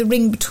passing the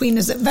ring between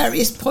us at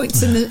various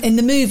points in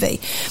the movie.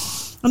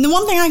 And the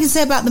one thing I can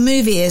say about the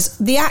movie is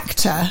the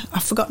actor,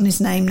 I've forgotten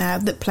his name now,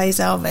 that plays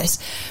Elvis.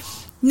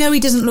 No,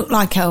 he doesn't look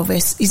like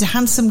Elvis. He's a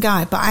handsome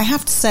guy, but I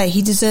have to say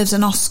he deserves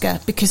an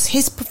Oscar because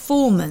his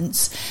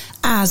performance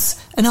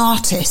as an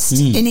artist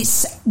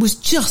was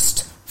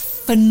just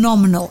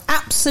phenomenal,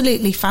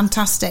 absolutely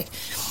fantastic.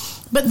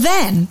 But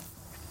then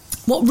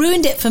what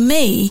ruined it for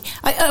me,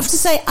 I have to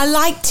say I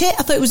liked it.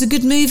 I thought it was a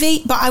good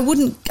movie, but I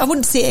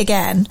wouldn't see it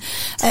again.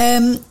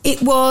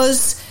 It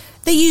was,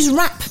 they used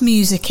rap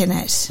music in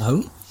it.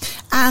 Oh.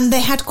 And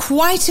they had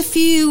quite a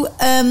few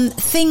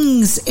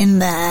things in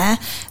there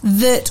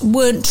that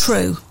weren't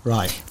true.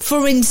 Right.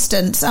 For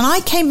instance, and I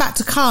came back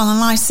to Carl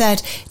and I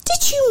said,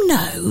 did you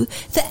know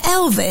that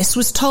Elvis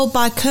was told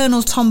by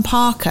Colonel Tom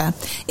Parker,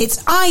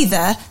 it's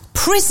either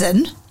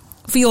prison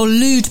for your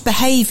lewd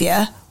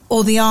behaviour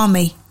or the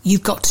army,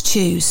 you've got to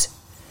choose.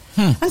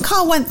 And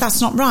Carl went, that's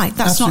not right.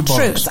 That's not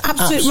true. It's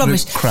absolute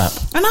rubbish. Crap.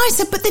 And I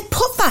said, but they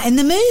put that in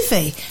the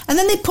movie. And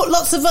then they put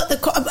lots of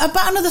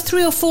about another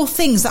 3 or 4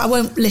 things that I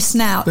won't list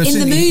now in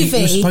the movie.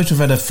 He was supposed to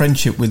have had a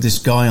friendship with this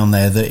guy on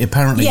there that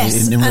apparently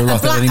in real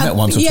life they only met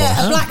once or twice.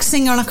 Yeah, a black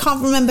singer, and I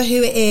can't remember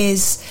who it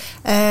is.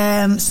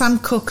 Sam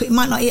Cooke. It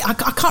might not. I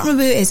can't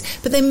remember who it is.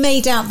 But they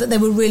made out that they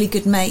were really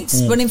good mates.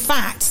 But in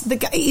fact, the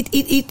guy,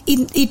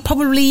 he'd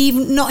probably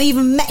not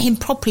even met him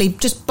properly.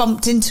 Just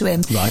bumped into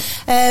him. Right.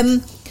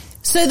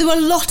 So there were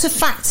a lot of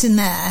facts in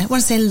there. When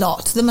I say a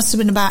lot, there must have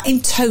been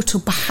in total,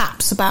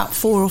 perhaps about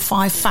 4 or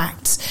 5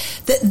 facts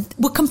that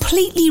were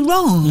completely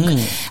wrong.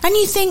 And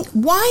you think,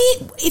 why,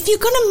 if you're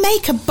going to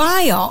make a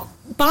biop,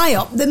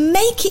 then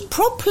make it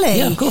properly.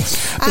 Yeah, of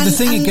course. But the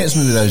thing that gets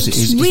me with those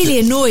is really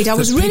annoyed. I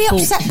was really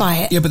upset by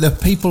it. Yeah, but there are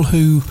people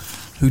who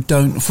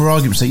don't, for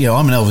argument's sake,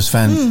 I'm an Elvis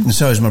fan, and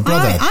so is my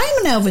brother.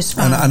 I'm an Elvis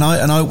fan. And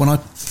I when I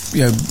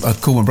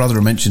called my brother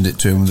and mentioned it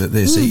to him that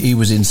this, he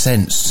was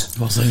incensed.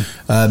 Was he?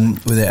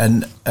 With it,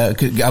 and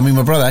I mean,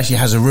 my brother actually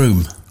has a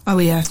room. Oh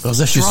yeah, as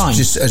a shrine,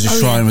 just as a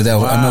shrine with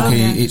Elvis. Wow.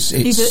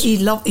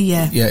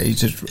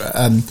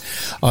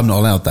 I'm not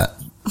allowed that.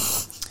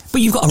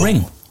 But you've got a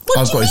ring.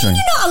 I've got his ring.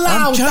 You're not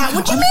allowed that.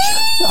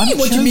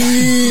 What do you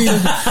mean?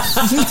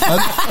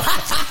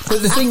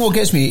 But the thing, what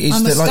gets me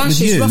is that, like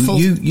with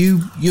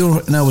you're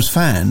an Elvis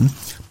fan,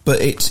 but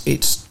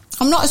it's.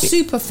 I'm not a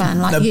super fan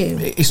like you.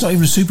 It's not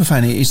even a super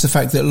fan. It's the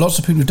fact that lots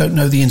of people who don't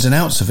know the ins and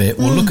outs of it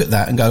will look at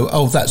that and go,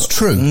 "Oh, that's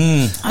true,"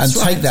 and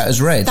take that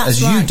as read, as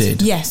you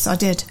did. Yes, I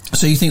did.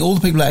 So you think all the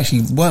people that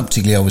actually weren't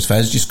particularly Elvis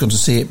fans just gone to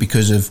see it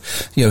because of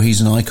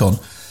he's an icon.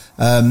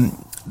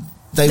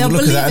 They will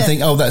look at that and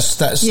think, "Oh,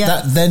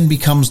 that." Then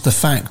becomes the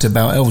fact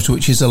about Elvis,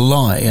 which is a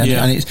lie,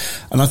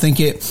 and I think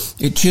it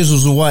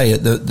chisels away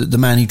at the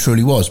man he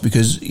truly was,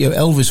 because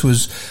Elvis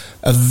was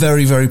a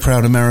very, very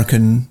proud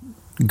American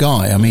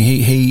guy. I mean,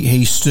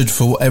 he stood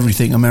for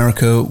everything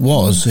America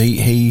was.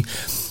 He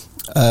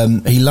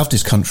loved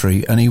his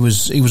country, and he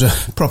was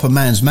a proper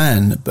man's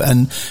man.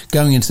 And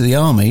going into the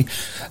army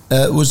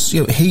was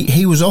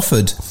he was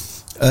offered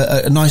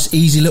a nice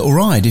easy little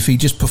ride if he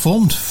just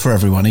performed for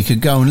everyone. He could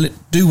go and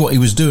do what he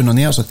was doing on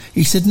the outside.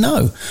 He said,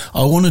 no,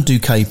 I want to do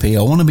KP.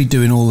 I want to be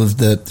doing all of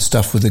the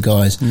stuff with the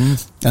guys.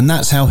 And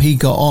that's how he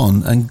got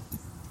on and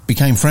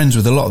became friends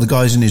with a lot of the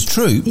guys in his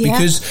troupe,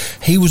 because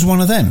he was one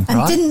of them.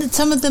 And didn't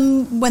some of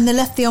them, when they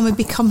left the army,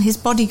 become his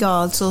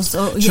bodyguards? Or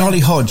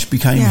Charlie Hodge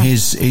became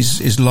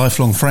his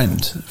lifelong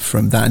friend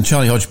from that. And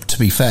Charlie Hodge, to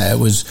be fair,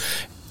 was,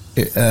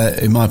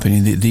 in my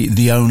opinion,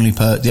 the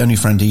only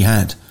friend he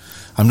had.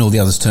 I mean, all the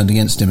others turned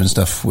against him and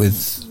stuff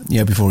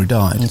before he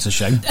died. It's a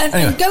shame.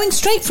 And going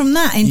straight from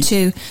that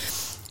into,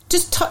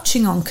 just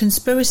touching on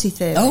conspiracy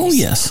theories. Oh,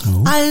 yes.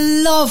 Ooh.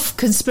 I love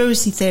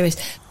conspiracy theories.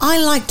 I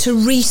like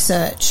to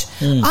research.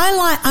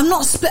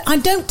 I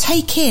don't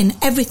take in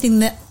everything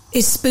that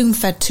is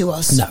spoon-fed to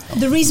us. No.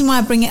 The reason why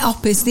I bring it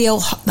up is the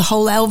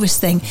whole Elvis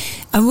thing.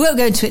 And we won't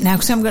go into it now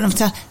because I'm going to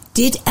tell.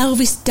 Did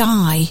Elvis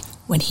die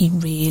when he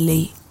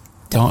really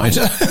Died.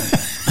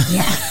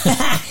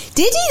 Yeah.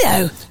 Did he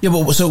though? Yeah,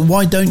 but so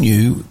why don't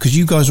you? Because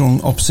you guys are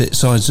on opposite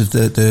sides of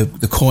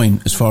the coin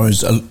as far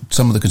as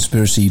some of the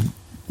conspiracy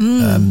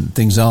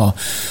things are.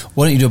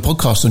 Why don't you do a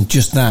podcast on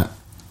just that?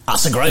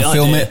 That's a great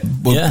film idea.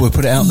 We'll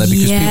put it out there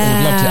because people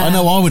would love to. I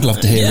know I would love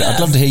to hear it. I'd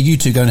love to hear you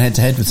two going head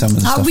to head with some of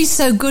the stuff. That would be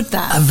so good,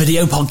 that. A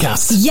video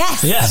podcast.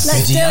 Yes.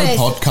 Let's video do it.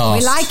 podcast.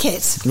 We like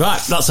it.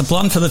 Right, that's a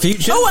plan for the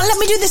future. Oh, and let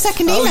me do the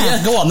second email. Oh,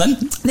 yeah, go on then.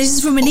 This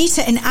is from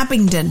Anita in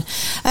Abingdon.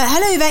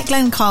 Hello, Yvette,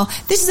 Glenn, Carl.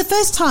 This is the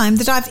first time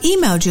that I've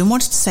emailed you and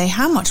wanted to say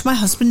how much my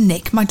husband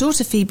Nick, my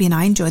daughter Phoebe and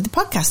I enjoyed the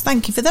podcast.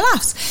 Thank you for the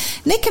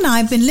laughs. Nick and I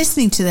have been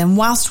listening to them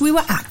whilst we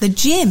were at the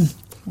gym.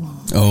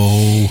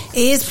 Oh.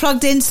 Ears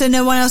plugged in so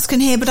no one else can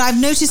hear, but I've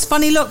noticed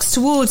funny looks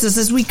towards us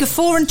as we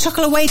guffaw and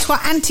chuckle away to our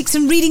antics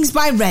and readings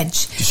by Reg.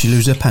 Did she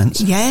lose her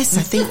pants? Yes,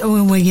 I think,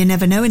 well, you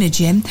never know in a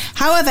gym.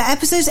 However,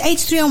 episodes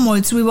 83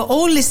 onwards we were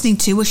all listening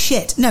to were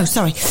shit. No,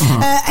 sorry.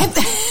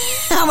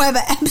 However,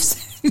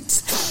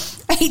 episodes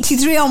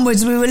 83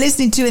 onwards we were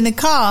listening to in the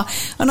car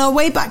on our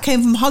way back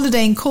home from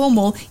holiday in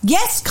Cornwall.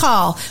 Yes,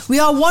 Carl, we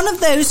are one of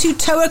those who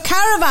tow a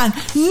caravan.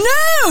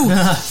 No!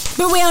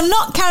 But we are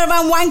not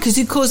caravan wankers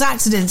who cause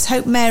accidents.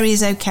 Hope Mary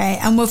is okay.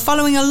 And we're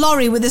following a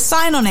lorry with a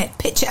sign on it,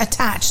 picture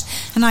attached.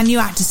 And I knew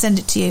I had to send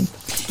it to you.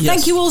 Yes.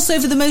 Thank you also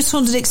for the most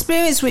haunted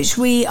experience, which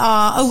we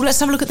are... Oh, let's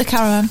have a look at the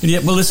caravan. Yeah,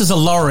 well, this is a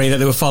lorry that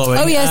they were following.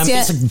 Oh, yes,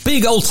 It's a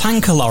big old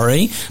tanker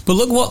lorry, but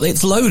look what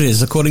its load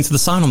is, according to the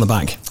sign on the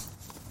back.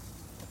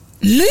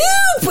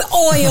 Lube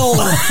oil.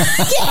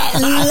 Get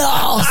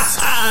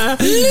lost.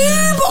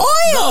 Lube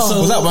oil.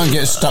 Well, that won't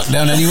get stuck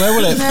down anywhere,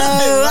 will it?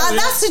 No,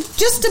 that's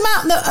just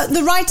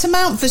the right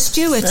amount for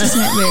Stuart, isn't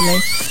it,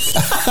 really?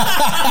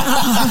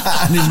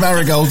 And his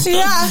marigolds.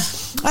 Yeah.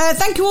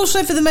 Thank you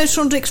also for the most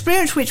haunted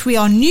experience, which we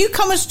are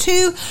newcomers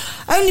to.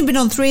 Only been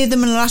on 3 of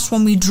them, and the last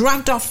one we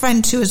dragged our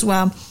friend to as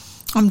well.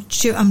 I'm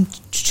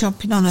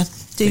chopping on a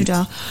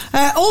doodah.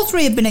 All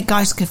 3 have been at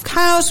Guy's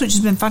House, which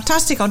has been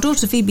fantastic. Our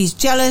daughter Phoebe's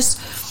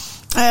jealous.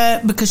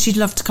 Because she'd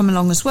love to come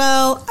along as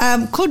well.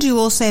 Could you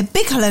all say a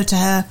big hello to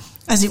her,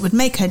 as it would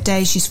make her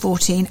day? She's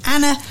 14.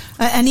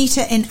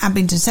 Anita in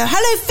Abingdon. So,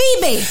 hello,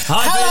 Phoebe.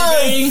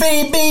 Hi,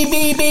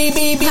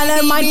 Phoebe.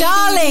 Hello, my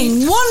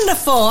darling.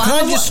 Wonderful.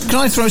 Can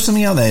I throw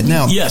something out there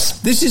now?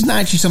 Yes. This isn't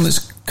actually something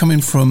that's coming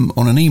from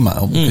on an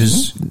email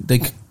because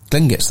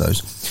Glenn gets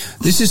those.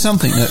 This is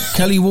something that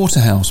Kelly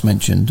Waterhouse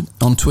mentioned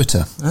on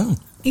Twitter. Oh.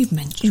 You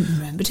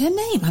remembered her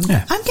name. I'm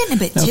getting a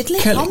bit tiddly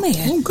on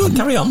here. Oh, good.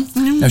 Carry on.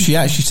 No, she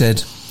actually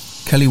said,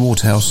 Kelly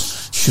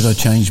Waterhouse, should I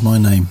change my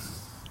name?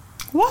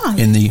 Why?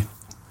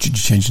 Should you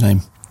change your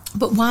name?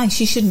 But why?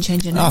 She shouldn't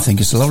change her name. I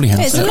think it's a lovely house.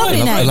 It's a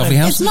lovely name. A lovely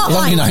house. It's not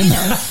lovely like, name.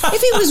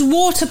 If it was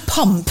Water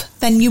Pump,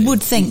 then you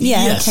would think,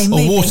 Yes. okay,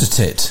 maybe. Or Water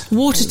Tit.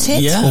 Water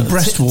Tit? Yeah. Or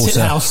Breast Water.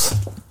 Tit house.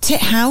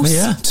 Tit House?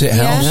 Yeah. Tit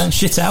House. Yeah.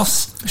 Shit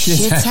house.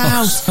 Shit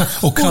house.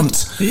 Or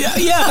Cunt.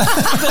 Yeah.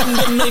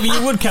 then maybe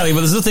you would, Kelly, but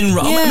there's nothing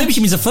wrong. Yeah. Maybe she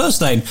means a first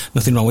name.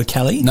 Nothing wrong with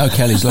Kelly. No,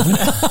 Kelly's lovely.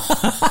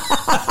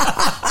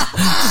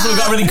 So we've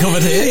got everything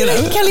covered here, you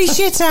know. Kelly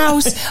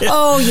Shithouse.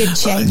 Oh, you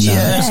changed your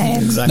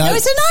name. Exactly. No,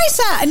 it's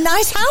a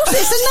nice house.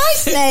 It's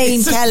a nice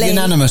name, Kelly.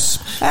 Unanimous.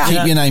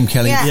 Keep your name,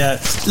 Kelly. Yeah.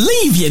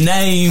 Leave your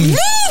name.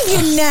 Leave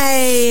your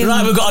name.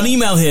 Right, we've got an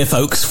email here,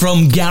 folks,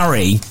 from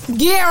Gary.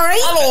 Gary.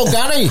 Hello,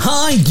 Gary.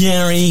 Hi,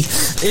 Gary.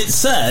 It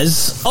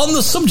says, on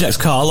the subject,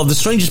 Carl, of the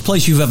strangest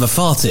place you've ever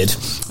farted,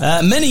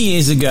 many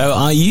years ago,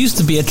 I used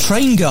to be a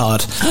train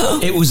guard.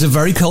 It was a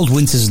very cold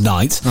winter's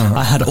night.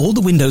 I had all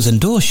the windows and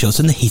doors shut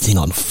and the heating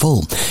on full.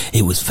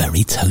 It was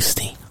very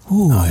toasty.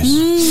 Ooh, nice.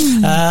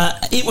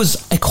 It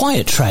was a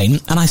quiet train,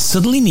 and I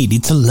suddenly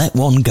needed to let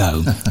one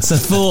go. So I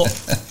thought,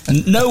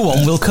 no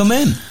one will come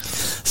in.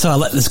 So I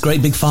let this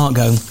great big fart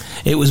go.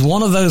 It was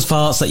one of those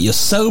farts that you're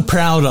so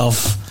proud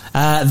of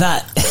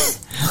that...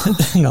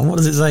 Hang on, what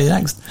does it say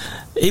next?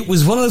 It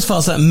was one of those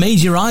farts that made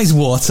your eyes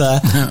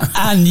water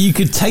and you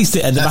could taste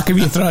it at the back of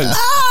your throat.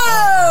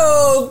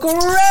 Oh,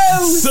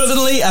 gross.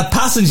 Suddenly, a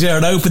passenger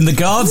had opened the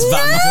guard's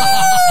bag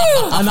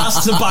and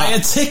asked to buy a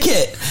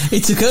ticket.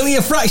 It took only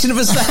a fraction of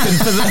a second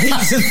for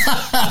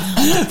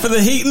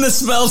the heat and the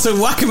smell to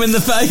whack him in the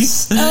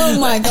face. Oh,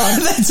 my God.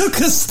 And they took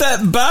a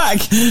step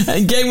back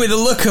and gave me the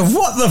look of,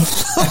 what the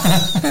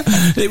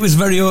fuck? It was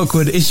very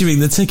awkward issuing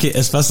the ticket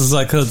as fast as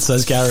I could,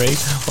 says Gary.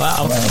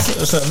 Wow.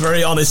 That's a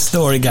very honest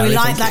story, Gary. We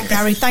like that,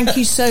 Gary. Thank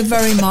you so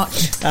very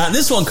much.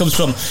 This one comes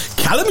from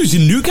Callum, who's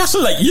in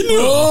Newcastle, like, you know.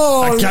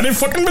 Oh, I can't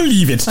fucking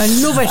believe it. I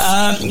love it.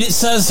 It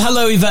says,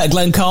 hello, Yvette,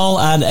 Glenn, Carl,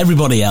 and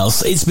everybody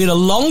else. It's been a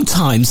long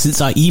time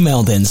since I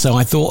emailed in, so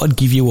I thought I'd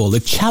give you all a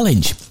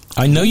challenge.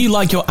 I know you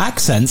like your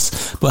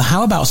accents, but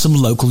how about some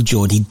local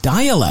Geordie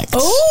dialect?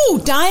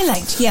 Oh,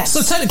 dialect, yes.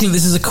 So technically,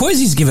 this is a quiz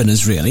he's given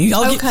us, really.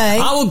 Okay.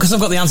 Because I've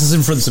got the answers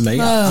in front of me.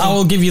 I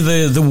will give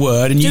you the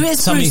word, and do you it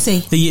as tell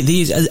Brucey. me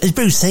it's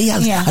Brucey.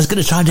 I was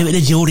going to try and do it in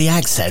a Geordie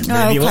accent.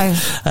 Okay.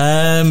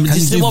 Can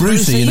you do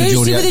Brucey in a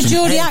Geordie accent? With a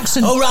Geordie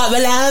accent. Oh right,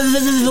 well,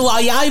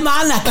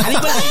 man, I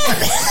can't.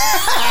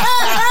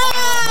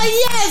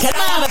 Yes, can I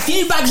have a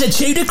few bags of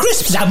tuna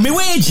crisps and my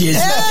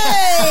wages?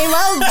 Hey,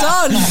 well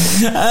done.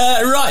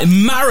 Right,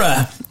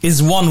 Mara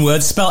is one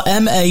word, spelled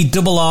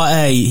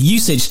M-A-R-R-A.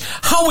 Usage: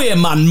 how are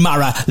man,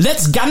 Mara?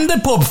 Let's gander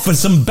pub for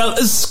some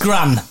belters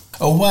scran.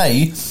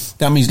 Away,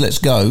 that means let's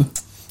go.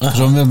 I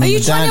remember are you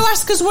trying to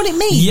ask us what it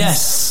means?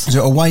 Yes.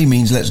 So away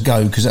means let's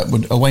go, because that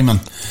would away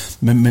man.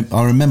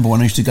 I remember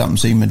when I used to go up and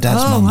see my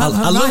dad's mum. I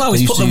love how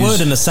he's put the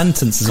word in a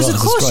sentence as well.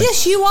 Because of course,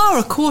 yes, you are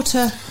a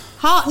quarter.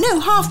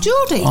 Half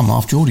Geordie. I'm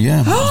half Geordie,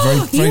 yeah.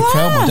 very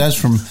proud. My dad's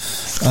from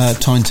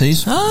Tyne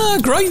Tees. Ah,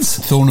 great.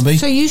 Thornaby.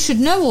 So you should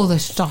know all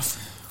this stuff.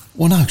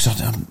 Well, no, because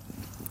I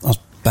was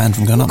banned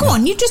from going up Go there.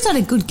 on, you just had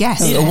a good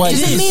guess. Away.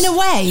 Does it mean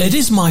away? It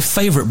is my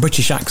favourite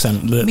British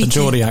accent, the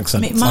Geordie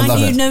accent. Mine, I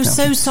love it.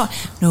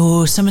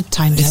 No,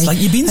 sometimes it's like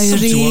you've been I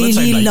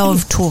really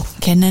love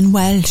talking in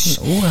Welsh.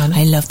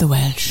 I love the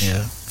Welsh.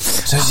 Yeah.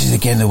 So this is,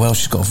 again, the Welsh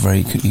has got a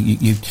very...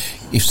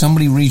 if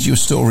somebody reads your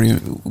story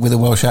with a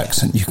Welsh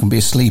accent, you can be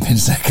asleep in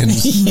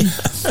seconds.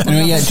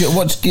 Anyway,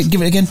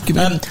 give it again.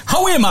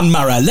 How are you, man,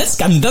 Mara? Let's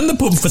go down the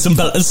pub for some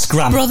belters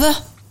scram. Brother.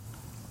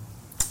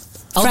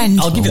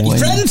 Friend. I'll give it...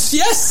 Friends,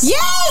 yes!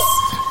 Yes!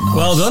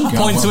 Well done.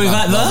 Point to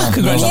Yvette there.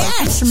 Congratulations.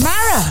 Yes,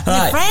 Mara,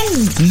 your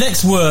friend.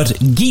 Next word,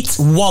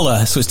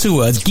 Geetwalla. So it's two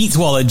words.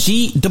 Geetwalla.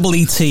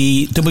 Geetwalla.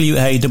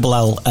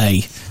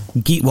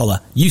 Geetwalla.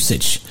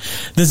 Usage: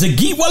 there's a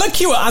Geetwalla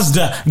queue at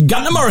Asda.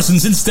 Ganta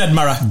Morrison's instead,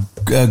 Mara.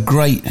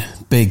 Great,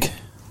 big.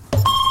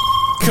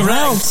 Correct.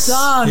 Well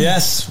done.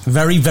 Yes,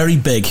 very, very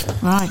big.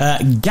 Right.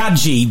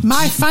 Gadgie.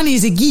 My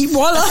fanny's a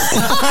Geetwalla.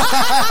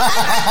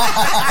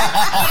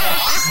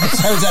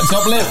 So is that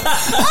top lip?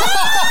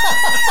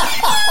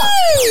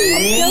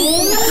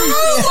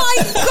 Oh my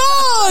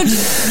God!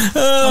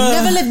 I'll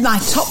never live my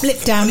top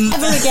lip down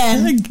ever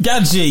again.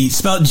 Gadgie,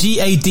 spelled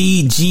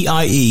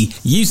G-A-D-G-I-E.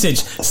 Usage: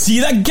 see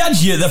that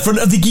Gadgie at the front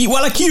of the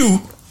Geetwalla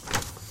queue?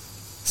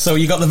 So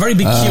you got the very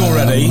big queue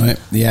already. Right.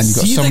 Yeah, and you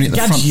got somebody at the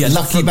front.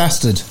 Lucky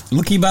bastard.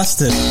 Lucky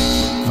bastard.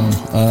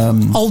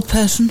 Old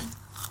person.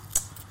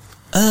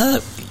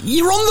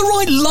 You're on the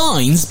right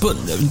lines, but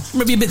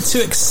maybe a bit too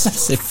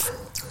excessive.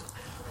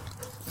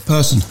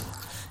 Person.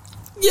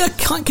 Yeah,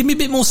 can be a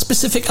bit more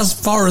specific as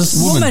far as...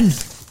 Woman.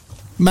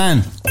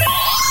 Man.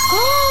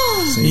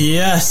 Oh.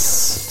 Yes.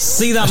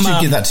 See that, man? I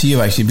should give that to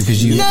you, actually,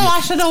 because you... No, I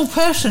said old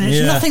person.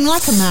 It's nothing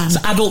like a man. It's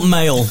adult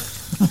male.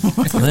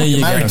 There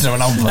you married go. to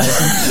an old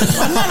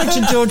person. I'm married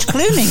to George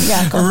Clooney.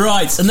 Yeah,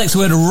 right, the next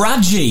word,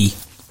 Radgie.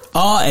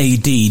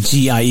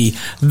 R-A-D-G-I-E.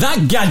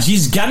 That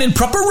Gadgie's gone in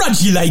proper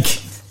Radgie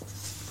Lake.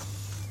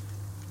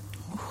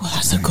 Well,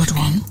 that's a good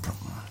one.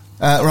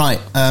 Right.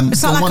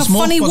 It's like a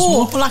funny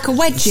walk, like a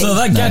wedgie. So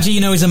that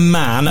Gadgie, is a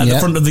man at the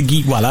front of the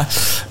Geetwalla.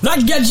 That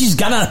Gadgie's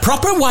gone in a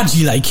proper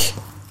Radgie Lake.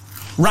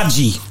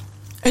 Radgie.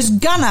 It's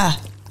Gunner.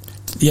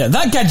 Yeah,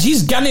 that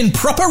Gadgie's gone in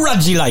proper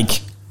Radgie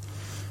Lake.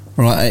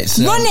 Right, it's...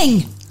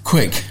 running.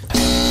 Quick.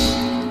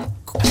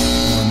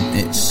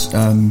 It's...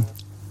 Gunner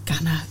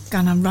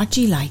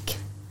Radgie Lake.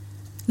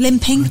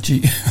 Limping.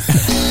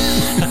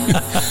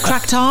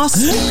 Cracked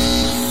arse.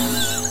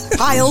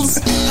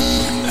 Piles.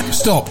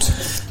 Stopped.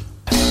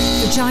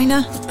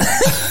 Vagina.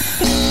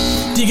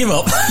 Do you give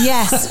up?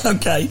 Yes.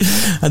 Okay.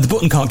 The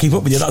button can't keep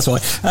up with you, that's why.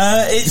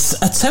 It's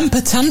a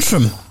temper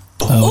tantrum.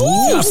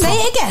 Oh, say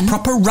it again.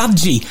 Proper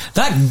Radgie.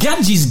 That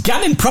Gadgie's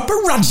gone in proper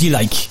Radgie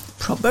Lake.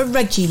 Proper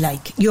Reggie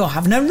Lake. You're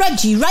having a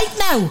Reggie right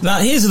now. Now,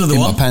 here's another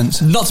one. In my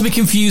pants. Not to be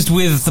confused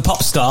with the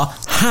pop star,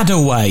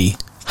 Hadaway.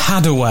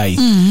 Hadaway.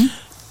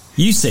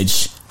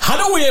 Usage: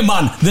 Hadaway,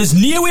 man. There's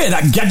near way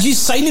that Gadgie's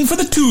signing for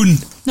the tune.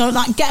 No,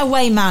 like, get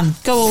away, man.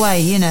 Go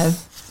away,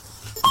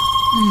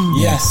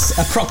 Yes,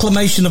 a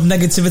proclamation of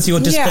negativity or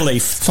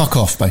disbelief. Fuck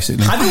off,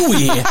 basically.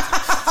 Hadaway.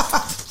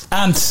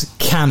 And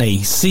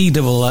Canny.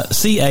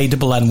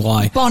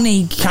 C-A-N-N-Y.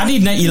 Bonnie. Canny,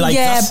 you like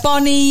that? Yeah,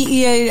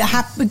 Bonnie,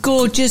 happy,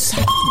 gorgeous,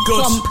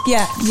 plump.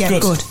 Yeah,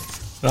 good.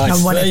 Right,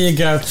 there you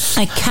go.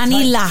 A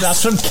canny laugh.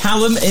 That's from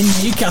Callum in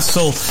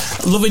Newcastle.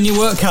 Loving your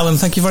work, Callum.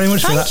 Thank you very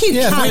much for that. Thank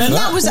you, Callum.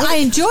 I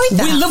enjoyed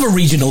that. We love a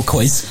regional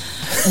quiz.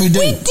 We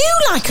do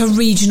like a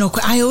regional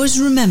quiz. I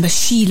always remember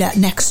Sheila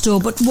next door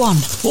but one.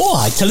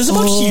 Why? Tell us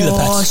about Sheila,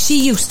 Pet. Oh,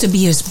 she used to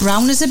be as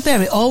brown as a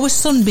berry, always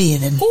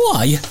sunbathing.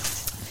 Why?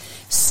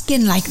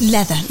 Skin like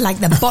leather, like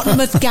the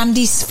bottom of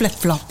Gandhi's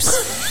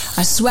flip-flops.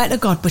 I swear to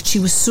God, but she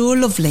was so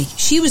lovely.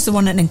 She was the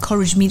one that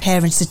encouraged me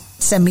parents to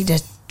send me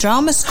to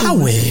drama school. How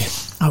weird.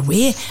 Oh,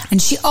 yeah.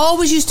 And she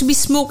always used to be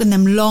smoking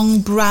them long,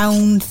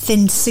 brown,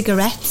 thin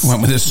cigarettes.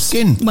 Went with her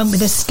skin.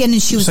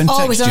 And she was Same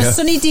always, texture. on a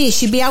sunny day,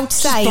 she'd be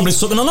outside. She's probably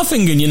sucking on her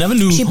finger and you never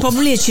knew. She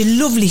probably is. She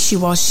lovely she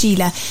was,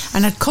 Sheila.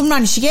 And I'd come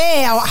round and she'd go,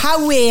 hey,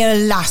 how are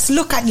you, lass?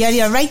 Look at you,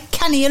 you're right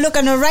canny. You're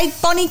looking a right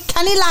bonny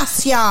canny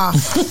lass, yeah.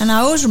 And I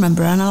always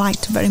remember her and I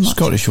liked her very much.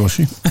 Scottish, was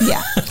she?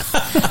 Yeah.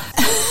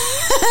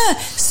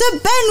 Sir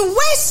Ben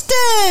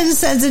Weston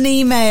sends an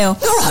email.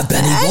 All right,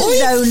 Benny boy.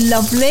 Hello,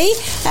 lovely.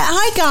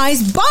 Hi,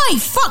 guys. Bye.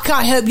 Fuck,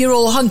 I hope you're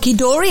all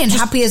hunky-dory and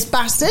happy as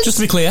bastards. Just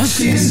to be clear.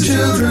 In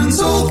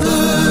children's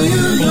author,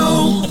 you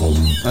know.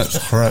 That's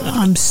correct.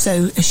 I'm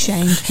so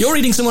ashamed. You're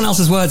reading someone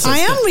else's words. I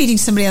am reading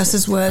somebody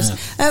else's words.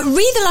 Read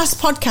the last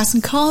podcast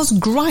and Carl's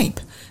gripe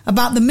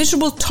about the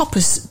miserable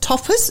toffers,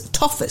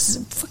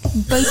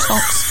 fucking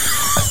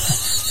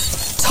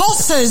Botox.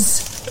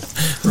 Tossers.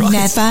 Right.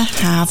 Never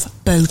have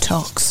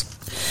Botox.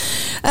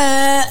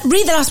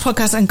 Read the last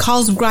podcast and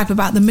Carl's gripe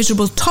about the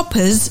miserable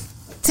toppers.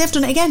 See, I've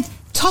done it again.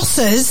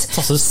 Tossers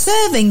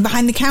serving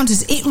behind the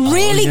counters. It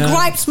really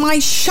gripes my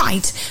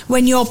shite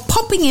when you're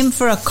popping in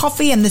for a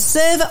coffee and the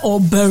server or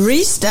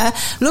barista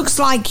looks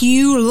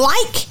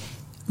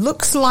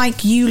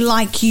like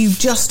you've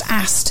just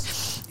asked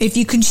if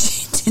you can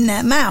shit in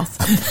their mouth.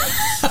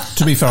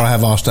 To be fair, I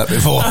have asked that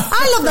before.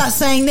 I love that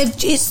saying.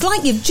 It's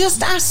like you've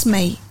just asked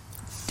me.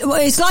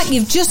 It's like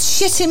you've just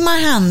shit in my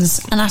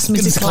hands and asked me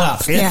to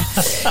clap. Yeah.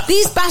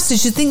 These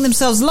bastards should think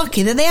themselves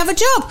lucky that they have a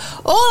job.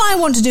 All I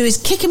want to do is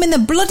kick them in the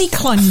bloody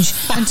clunge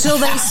until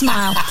they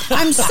smile.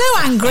 I'm so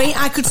angry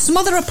I could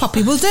smother a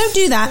puppy. Well, don't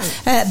do that,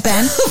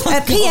 Ben.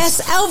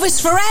 P.S.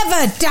 Elvis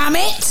forever, damn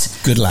it.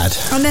 Good lad.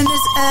 And then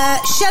there's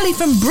Shelley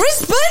from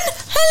Brisbane.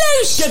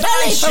 Hello,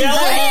 Shelley from Brisbane.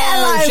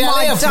 Hello,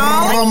 my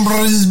darling. From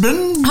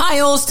Brisbane. Hi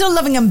all, still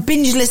loving and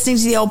binge listening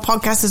to the old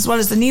podcast as well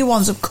as the new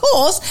ones, of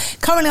course.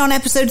 Currently on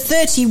episode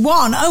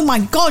 31. Oh my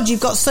God, you've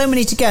got so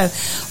many to go.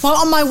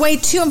 Well, on my way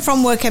to and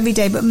from work every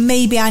day, but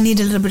maybe I need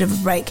a little bit of a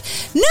break.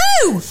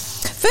 No!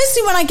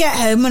 Firstly, when I get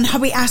home and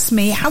hubby asks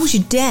me, how was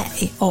your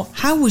day? Or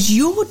how was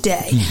your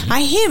day?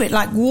 I hear it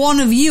like one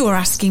of you are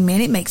asking me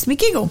and it makes me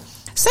giggle.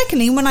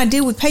 Secondly, when I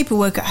deal with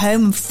paperwork at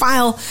home and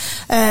file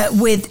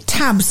with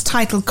tabs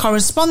titled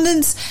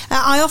correspondence,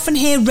 I often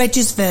hear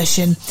Reg's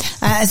version,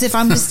 as if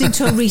I'm listening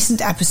to a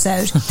recent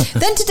episode.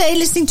 Then today,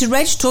 listening to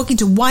Reg talking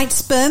to White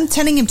Sperm,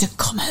 telling him to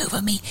come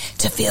over me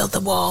to feel the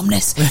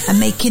warmness and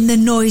making the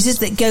noises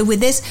that go with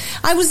this,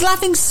 I was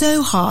laughing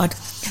so hard.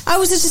 I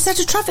was at a set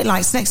of traffic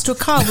lights next to a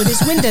car with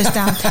its windows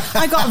down.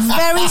 I got a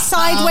very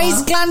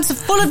sideways glance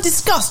full of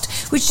disgust,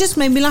 which just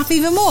made me laugh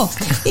even more.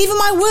 Even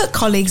my work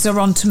colleagues are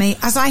on to me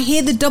as I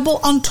hear the double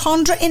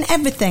entendre in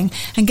everything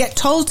and get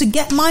told to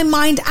get my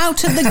mind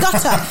out of the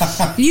gutter.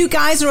 You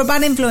guys are a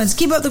bad influence.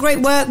 Keep up the great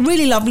work.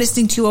 Really love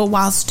listening to you all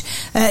whilst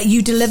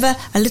you deliver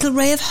a little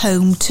ray of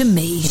home to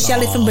me.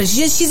 Shelley from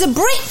Brisbane. She's a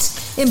Brit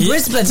in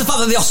Brisbane. It's the fact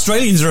that the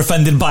Australians are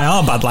offended by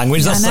our bad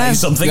language. That's saying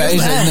something, isn't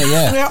it?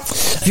 Yeah.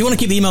 If you want to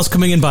keep the emails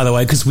coming in, by the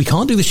way, because we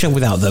can't do the show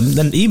without them,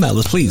 then email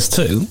us, please,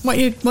 too. What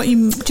you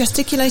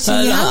gesticulating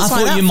your hands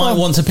I thought you might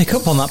want to pick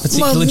up on that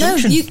particular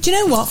junction. Do you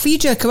know what? For you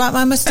joke about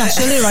my moustache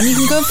earlier on, you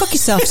can go and fuck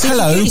yourself.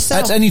 Hello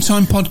at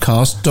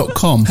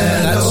anytimepodcast.com.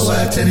 Hello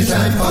at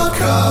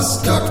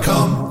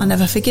anytimepodcast.com. I'll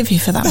never forgive you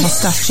for that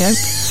moustache joke.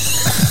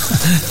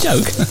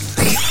 Joke?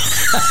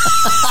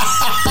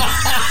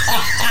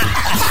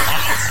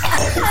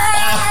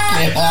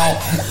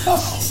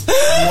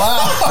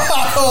 Wow.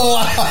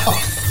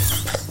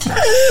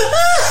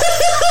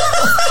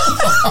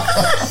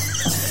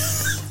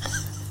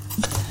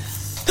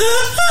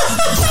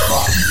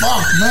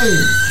 Fuck me.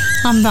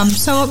 I'm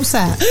so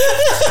upset.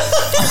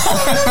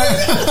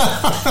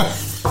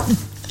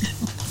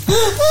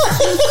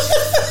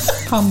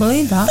 Can't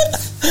believe that.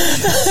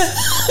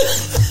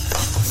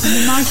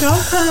 Oh my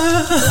God.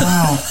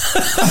 Wow.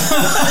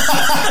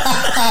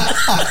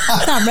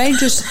 It's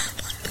outrageous.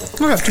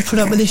 I have to put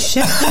up with this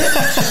shit.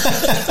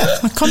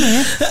 I come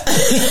here.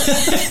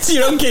 To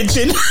your own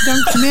kitchen.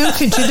 To my own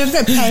kitchen. Don't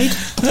get paid.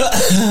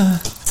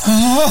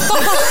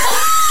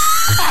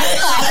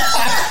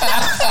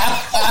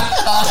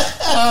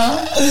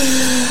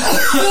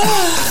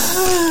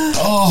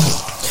 Oh.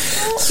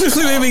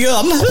 Swiftly moving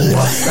on.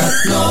 What's that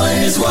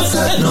noise? What's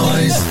that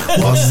noise?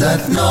 What's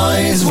that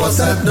noise? What's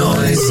that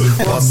noise?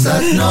 What's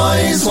that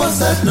noise? What's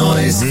that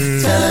noise?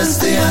 Tell us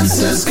the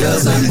answers,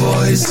 girls and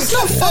boys. It's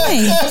not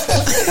funny.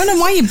 I don't know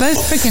why you're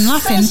both freaking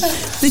laughing.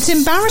 It's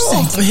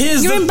embarrassing.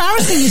 You're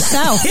embarrassing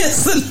yourself.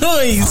 Here's the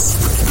noise.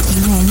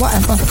 Oh,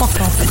 whatever. Fuck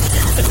off.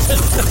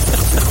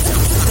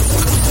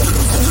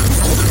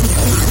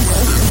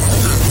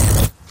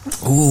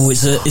 Ooh,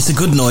 it's a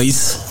good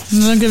noise. I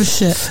don't give a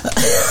shit.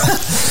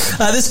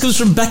 This comes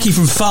from Becky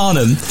from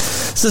Farnham.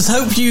 Says,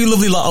 hope you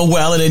lovely lot are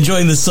well and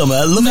enjoying the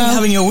summer. Loving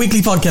having your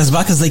weekly podcast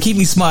back as they keep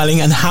me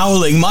smiling and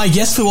howling. My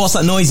guess for what's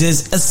that noise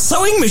is a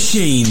sewing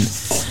machine.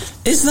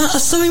 Is that a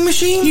sewing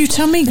machine? You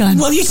tell me, Glenn.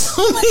 Well, you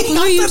tell me.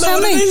 No, you tell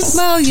me.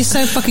 Well, you're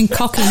so fucking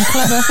cocky and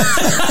clever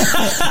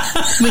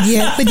with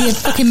your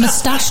fucking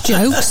moustache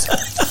jokes.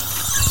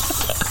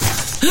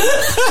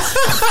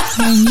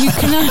 You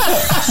can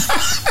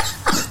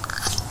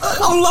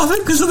I'm laughing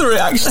because of the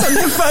reaction on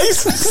your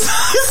face.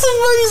 It's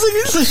amazing.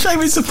 It's a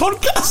shame it's a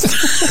podcast.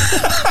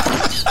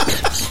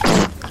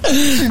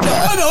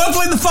 I know, I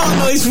played the fart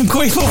noise from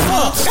Queef or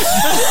Fart.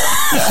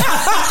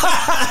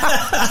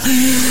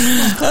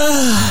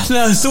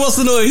 No, so what's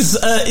the noise?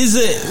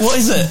 What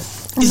is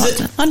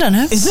it? I don't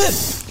know. Is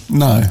it?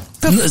 No.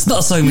 It's not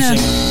a sewing machine.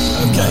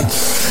 Okay.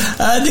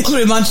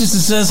 Nicola in Manchester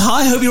says,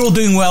 hi, hope you're all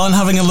doing well and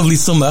having a lovely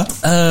summer.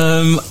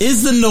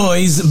 Is the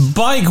noise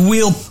bike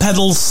wheel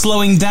pedals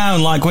slowing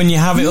down like when you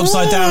have it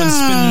upside down and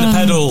spinning the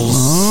pedals?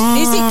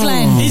 Is it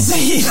Glenn? Is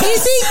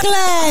it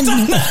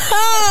Glenn?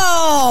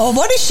 Oh,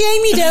 what a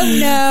shame you don't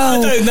know.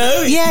 I don't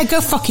know. Yeah,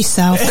 go fuck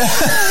yourself.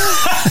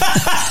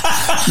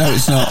 No,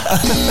 it's not.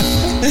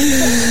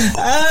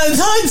 And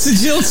hi to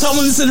Jill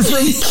Tomlinson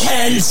from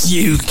Kent,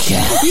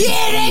 UK.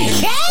 Yeah,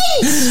 Kent!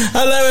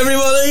 Hello,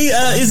 everybody.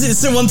 Is it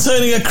someone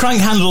turning a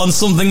crank handle on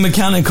something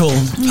mechanical?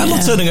 I'm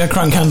not turning a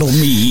crank handle,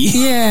 me.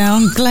 Yeah,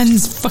 on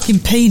Glenn's fucking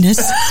penis.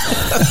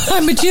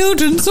 I'm a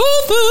children's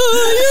author,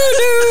 you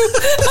know.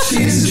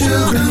 She's a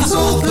children's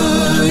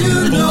author,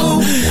 you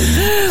know.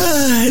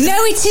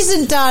 No, it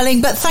isn't,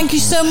 darling, but thank you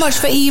so much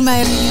for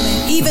emailing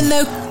him, even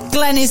though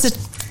Glenn is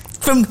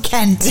from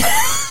Kent.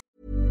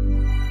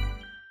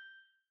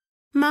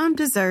 Mom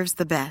deserves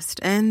the best,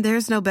 and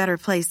there's no better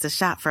place to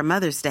shop for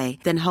Mother's Day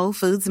than Whole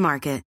Foods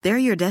Market. They're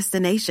your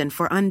destination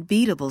for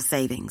unbeatable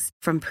savings,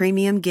 from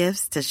premium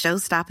gifts to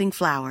show-stopping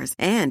flowers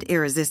and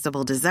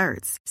irresistible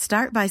desserts.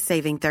 Start by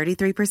saving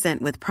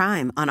 33% with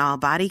Prime on all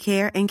body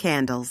care and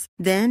candles.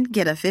 Then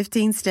get a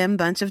 15-stem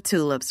bunch of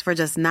tulips for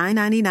just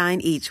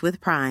 $9.99 each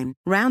with Prime.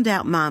 Round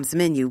out Mom's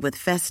menu with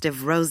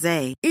festive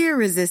rosé,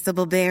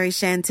 irresistible berry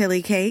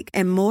chantilly cake,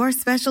 and more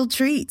special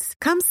treats.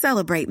 Come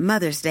celebrate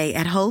Mother's Day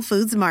at Whole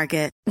Foods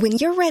Market. When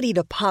you're ready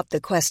to pop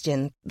the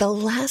question, the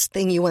last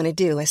thing you want to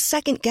do is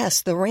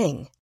second-guess the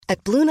ring.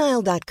 At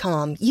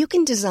BlueNile.com, you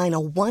can design a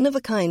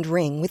one-of-a-kind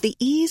ring with the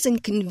ease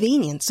and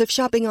convenience of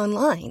shopping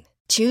online.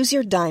 Choose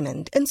your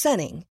diamond and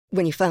setting.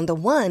 When you find the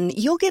one,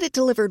 you'll get it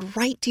delivered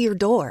right to your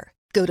door.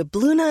 Go to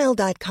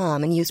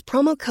BlueNile.com and use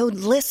promo code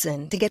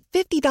LISTEN to get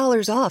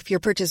 $50 off your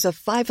purchase of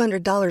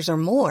 $500 or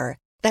more.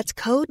 That's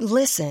code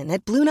LISTEN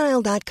at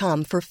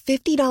BlueNile.com for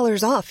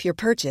 $50 off your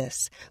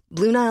purchase.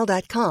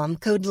 BlueNile.com,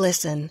 code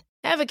LISTEN.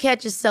 Ever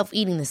catch yourself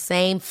eating the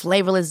same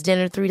flavorless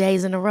dinner 3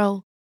 days in a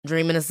row?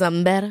 Dreaming of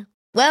something better?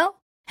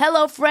 Well,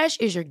 HelloFresh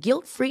is your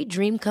guilt-free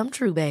dream come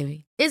true,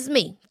 baby. It's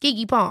me,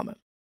 Keke Palmer.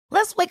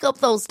 Let's wake up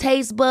those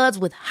taste buds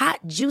with hot,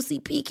 juicy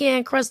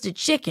pecan-crusted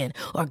chicken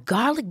or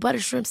garlic butter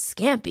shrimp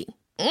scampi.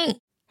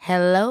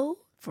 Hello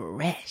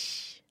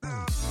Fresh.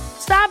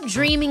 Stop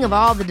dreaming of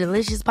all the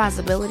delicious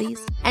possibilities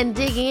and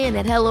dig in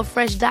at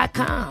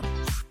HelloFresh.com.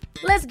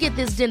 Let's get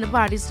this dinner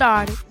party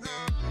started.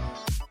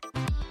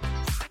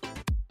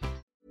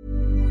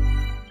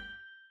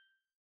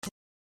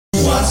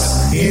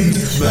 What's in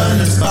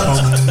Bernard's butt?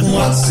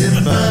 What's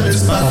in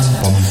Bernard's butt?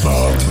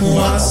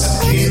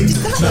 What's in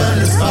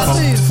Bernard's butt?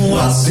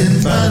 What's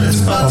in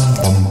Bernard's butt?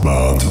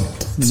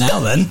 Now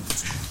then.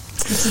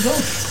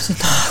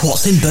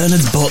 What's in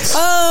Bernard's butt?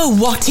 Oh,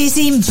 what is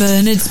in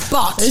Bernard's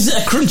butt? Is it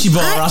a crunchy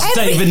bar? Asked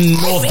Dave in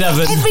North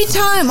Devon. Every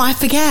time I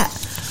forget.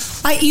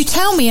 You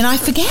tell me and I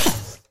forget.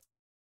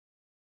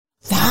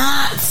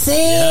 That's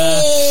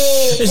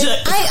it.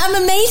 Yeah. I'm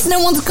amazed no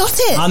one's got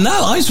it. I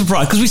know, I'm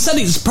surprised because we said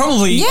it's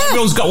probably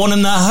everyone's got one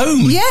in their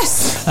home.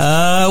 Yes.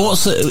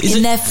 What's it? Is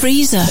in it, their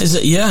freezer? Is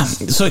it? Yeah.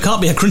 So it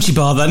can't be a crunchy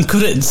bar then,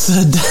 could it?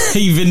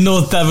 Dave in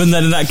North Devon.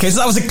 Then in that case,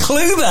 that was a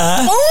clue there.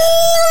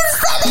 Oh,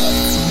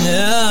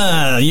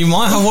 yeah, you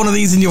might have one of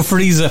these in your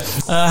freezer.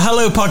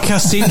 Hello,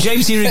 podcast team.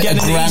 James here again.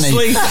 Granny.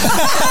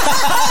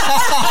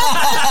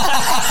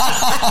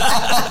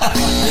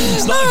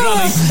 It's not a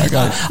granny.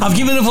 Okay. I've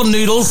given up on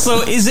noodles,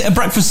 so is it a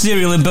breakfast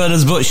cereal in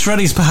Bernard's butt?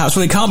 Shreddies, perhaps.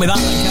 Well, it can't be that.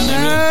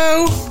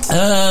 No.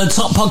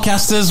 Top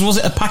podcasters, was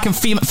it a pack of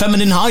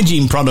feminine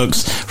hygiene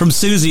products from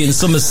Susie in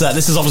Somerset?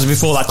 This is obviously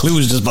before that clue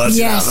was just burst.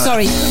 Yeah,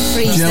 sorry. Do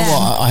you know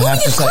what? I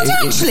have to say,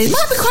 actually, it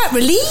might be quite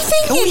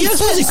relieving. Oh,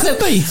 yes, it could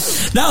be.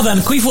 Now then,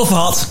 queef or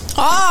fart?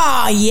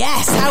 Ah,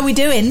 yes. How are we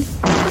doing?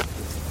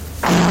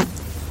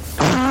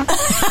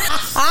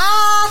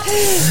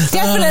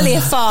 Definitely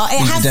a fart. It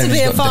has to be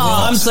a fart.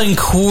 Well, I'm saying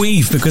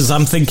queef because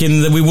I'm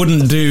thinking that we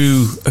wouldn't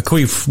do a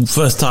queef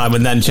first time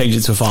and then change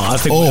it to a fart. I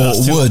think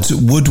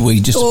would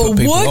we just to put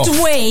people off? Or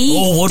would we?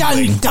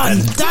 Dun,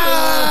 dun,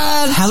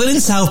 dun. Helen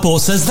in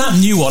Southport says that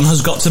new one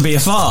has got to be a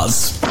fart.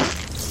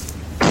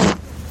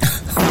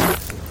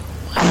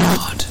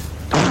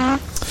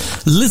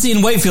 Lizzie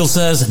in Wakefield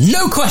says,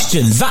 no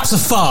question, that's a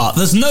fart.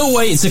 There's no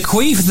way it's a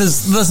queef.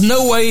 There's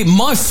no way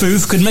my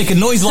foof could make a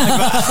noise like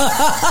that.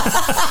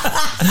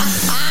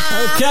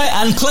 Okay,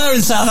 and Claire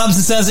in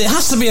Southampton says, it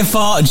has to be a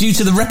fart due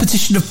to the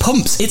repetition of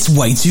pumps. It's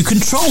way too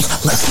controlled.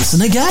 Let's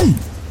listen again.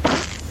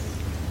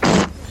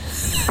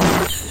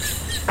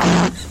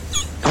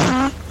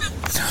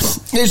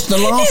 It's the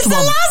last one. It's the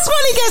last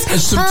one. He goes.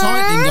 There's some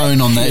tightening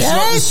going on there. It's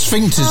like the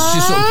sphincter's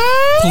just sort of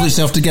pulled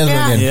itself together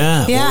again.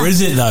 Yeah. Or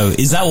is it though?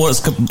 Is that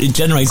what's it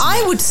generates?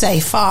 I would say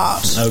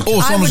fart. Okay.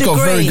 Or someone's got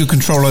very good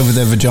control over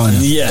their vagina.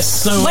 Yes.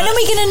 So when are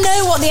we going to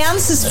know what the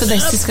answers for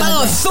this is going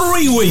to be?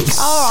 3 weeks.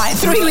 All right,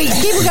 3 weeks.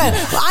 Keep it going.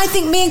 Well, I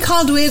think me and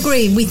Carl, do we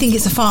agree? We think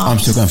it's a fart. I'm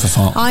still going for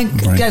fart. I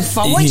go for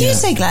fart. What do you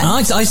say, Glenn?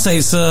 I say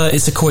it's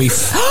a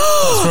queef.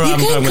 That's where I'm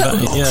going with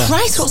that. Yeah.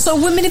 Christ, what sort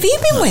of women have you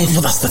been with?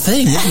 Well, that's the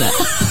thing, isn't it?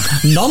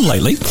 None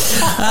lately.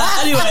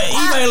 Anyway,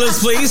 email us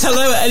please.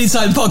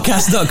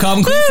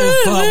 hello@anytimepodcast.com.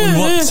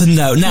 What to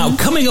know. Now,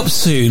 coming up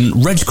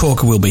soon, Reg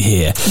Corker will be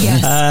here.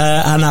 Yes.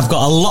 And I've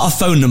got a lot of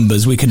phone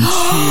numbers we can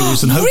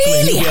choose, and hopefully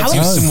really? we'll be able to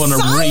give someone a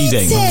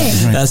reading.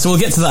 So we'll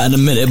get to that in a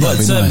minute. But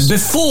nice.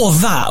 Before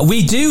that,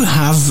 we do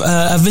have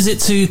a visit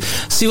to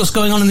see what's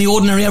going on in the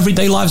ordinary,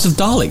 everyday lives of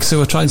Daleks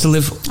who are trying to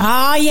live.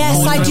 Ah,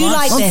 yes, I do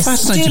like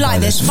this. I do like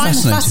this.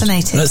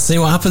 Fascinating. Let's see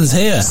what happens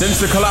here. Since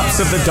the collapse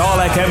of the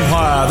Dalek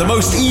Empire, the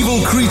most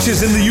evil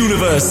creatures in the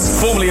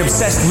universe, formerly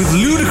obsessed with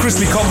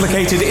ludicrously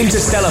complicated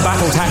interstellar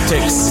battle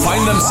tactics,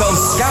 find themselves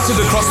scattered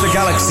across the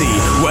galaxy,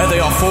 where they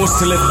are forced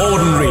to live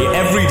ordinary,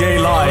 everyday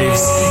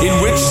lives, in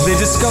which they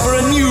discover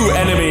a new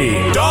enemy,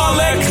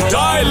 Dalek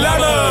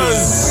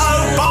Dilemmas!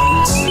 Oh,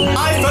 but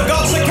I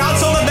forgot to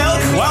cancel the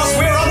milk whilst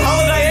we're on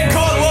holiday in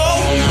Cornwall.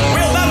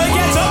 We'll never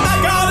get up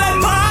that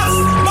garden path.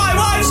 My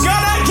wife's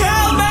gonna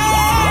kill me!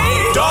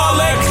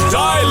 Dalek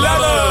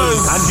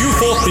Dilemmas! And you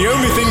thought the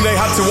only thing they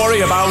had to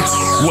worry about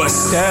were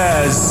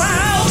stairs.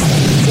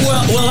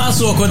 Well,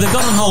 that's awkward. They've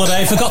gone on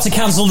holiday, forgot to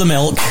cancel the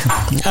milk,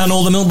 and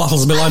all the milk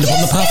bottles will be lined up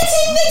on the path.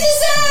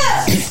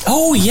 The dessert!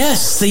 Oh,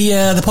 yes,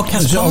 the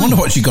podcast. I wonder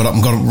what she got up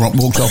and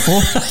walked off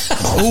for.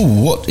 Oh,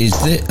 what is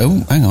this?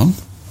 Oh, hang on.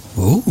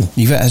 Oh,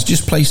 Yvette has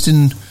just placed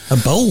in a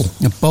bowl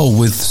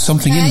with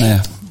something in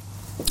there.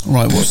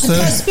 Right, what's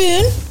the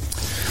spoon?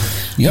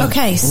 Yep.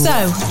 Okay, so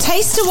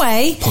taste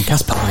away.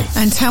 Podcast pie.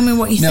 And tell me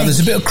what you think. Now,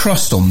 there's a bit of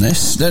crust on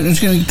this. I'm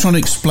just going to try and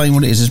explain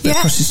what it is. There's a bit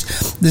of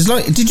crust. There's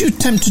did you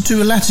attempt to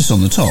do a lattice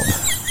on the top?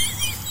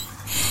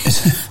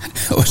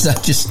 Or is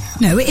that just...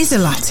 No, it is a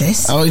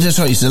lattice. Oh, that's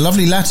right. It's a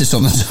lovely lattice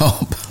on the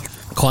top.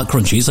 Quite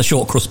crunchy. It's a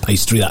short crust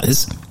pastry, that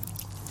is.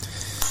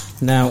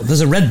 Now,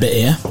 there's a red bit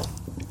here.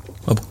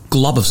 A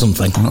glob of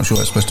something. I'm not sure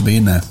what's supposed to be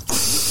in there.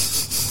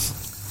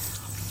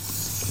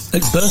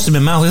 It burst in my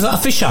mouth. Is that a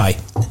fisheye?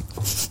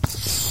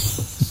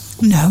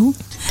 No.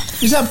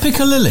 Is that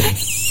piccalilli?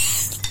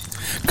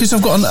 Because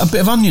I've got a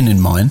bit of onion in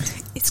mine.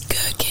 It's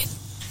gherkin.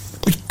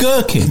 It's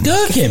gherkin?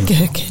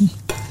 Gherkin.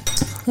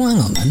 Well,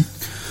 hang on then.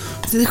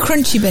 So the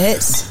crunchy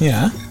bits.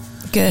 Yeah.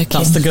 Gherkin.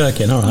 That's the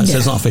gherkin, alright, so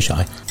it's not a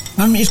fisheye.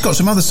 I mean, it's got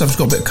some other stuff. It's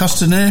got a bit of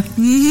custard in there.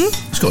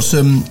 Mm-hmm. It's got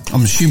some,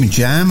 I'm assuming,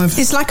 jam.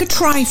 It's like a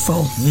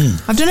trifle.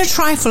 I've done a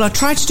trifle. I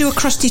tried to do a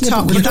crusty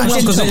top. But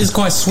because it is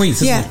quite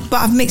sweet, isn't it?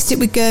 But I've mixed it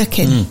with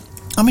gherkin.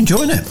 I'm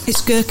enjoying it. It's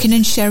gherkin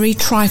and sherry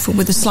trifle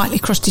with a slightly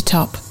crusty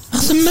top.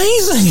 That's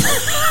amazing.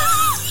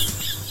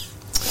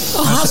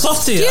 Hats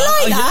off to you. Do you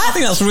like that? I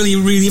think that's really,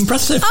 really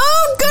impressive.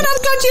 Oh, good.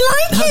 I'm glad you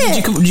like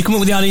it. Did you come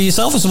up with the idea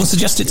yourself, or someone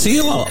suggested it to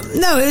you? Or?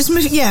 No, it was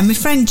my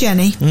friend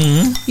Jenny.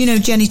 Mm-hmm. You know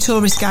Jenny,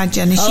 tourist guide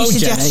Jenny.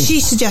 She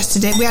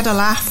suggested it. We had a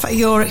laugh at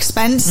your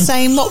expense,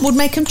 saying what would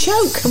make them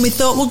choke, and we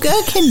thought, well,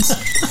 gherkins.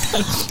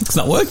 It's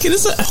not working,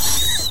 is it?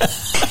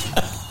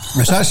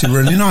 It's actually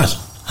really nice.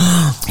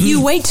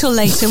 You wait till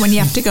later when you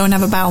have to go and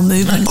have a bowel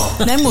movement.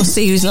 Then we'll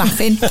see who's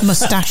laughing.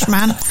 Moustache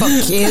man.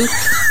 Fuck you.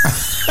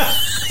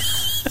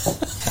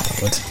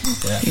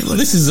 Yeah. Well,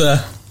 this is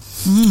that's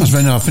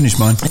very nice. I finished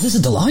mine. It is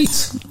a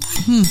delight.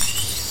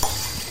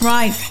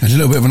 Right. There's a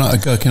little bit of an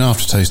gherkin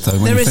aftertaste though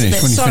when you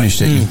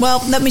finished it.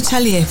 Well, let me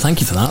tell you.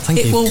 Thank you for that. Thank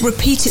you. It will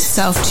repeat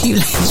itself to you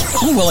later.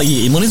 Oh, well,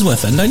 your money's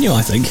worth then, don't you,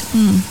 I think?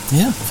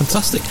 Yeah,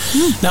 fantastic.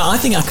 Now, I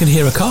think I can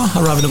hear a car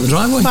arriving up the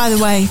driveway. By the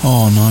way.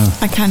 Oh, no.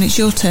 I can. It's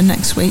your turn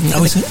next week.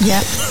 Oh, is it?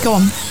 Yeah, go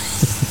on.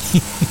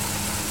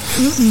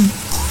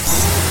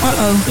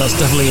 Uh-oh. That's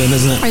definitely in,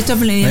 isn't it? It's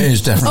definitely in. It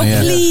is definitely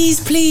in.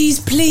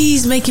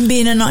 Please make him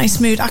be in a nice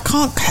mood. I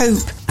can't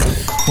cope.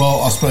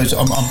 Well, I suppose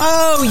I'm...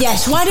 Oh,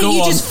 yes. Why don't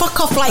you just fuck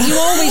off like you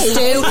always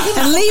do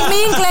and leave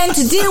me and Glenn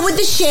to deal with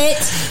the shit?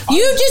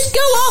 You just go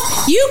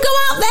off. You go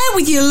out there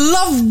with your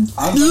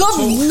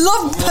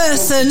love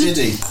person.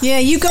 Yeah,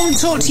 you go and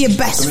talk to your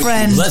best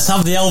friend. Let's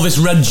have the Elvis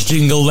Reg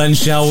jingle then,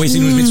 shall we?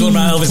 Seem to be talking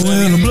about Elvis.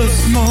 Well,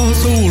 bless my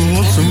soul,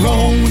 what's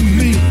wrong with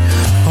me?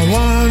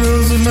 Why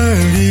does a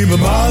man keep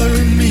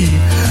bothering me?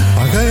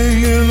 I can't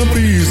get a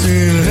peace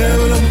in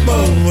heaven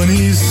above when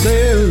he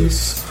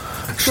says...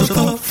 Shut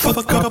the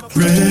fuck up,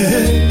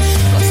 Reg.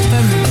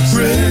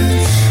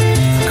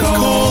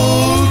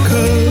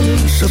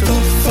 Corker. Shut the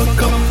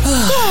fuck up.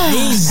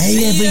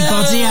 Hey,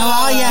 everybody, how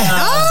are you?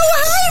 Oh,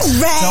 hi,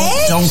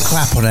 Reg. Don't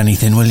clap or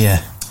anything, will you?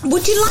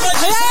 Would you like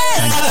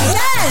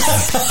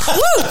yes?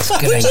 Woo.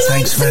 Great, would you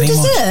thanks like very some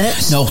much.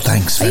 dessert? No,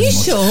 thanks very much. Are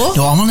you sure?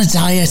 No, I'm on a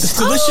diet. It's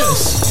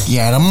delicious.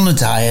 Yeah, I'm on a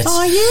diet.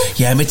 Are you?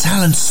 Yeah, my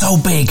talent's so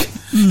big.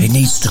 It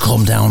needs to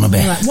come down a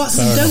bit. Right,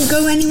 don't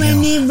go anywhere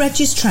near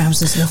Reg's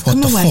trousers, love. What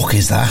Come the away. fuck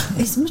is that?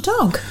 It's my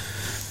dog.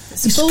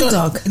 It's a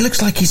bulldog. It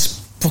looks like he's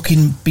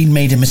fucking been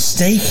made a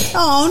mistake.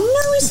 Oh,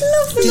 no, it's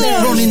lovely. Did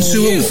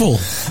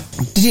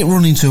it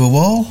run into a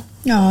wall?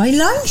 Oh, he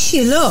likes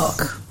you,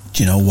 look.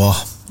 Do you know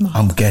what?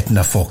 I'm getting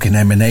a fucking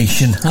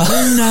emanation.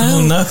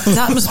 Oh, no.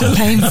 That must be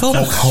painful.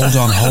 Oh, hold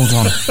on.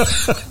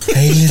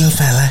 Hey, little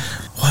fella,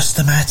 what's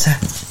the matter?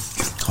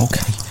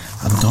 Okay,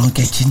 I'm going to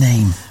get your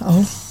name.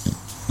 Oh.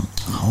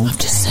 Okay. I've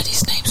just said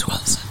his name's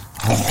Wilson.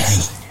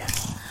 Okay,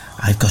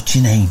 I've got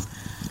your name.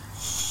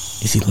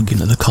 Is he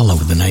looking at the collar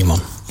with the name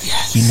on?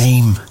 Yes. Your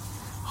name.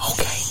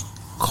 Okay,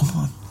 come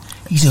on.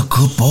 He's a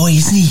good boy,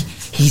 isn't he?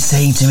 He's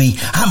saying to me,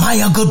 am I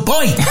a good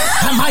boy?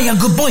 Am I a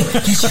good boy?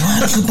 Yes, you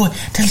are a good boy.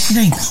 Tell us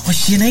your name.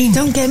 What's your name?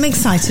 Don't get him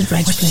excited,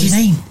 Reg, What's please. your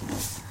name?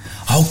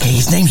 Okay,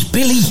 his name's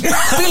Billy.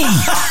 Billy.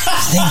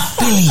 His name's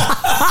Billy.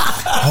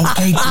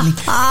 Okay, Billy.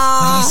 What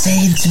are you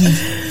saying to me?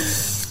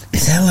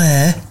 Tell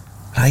her,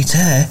 right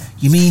her,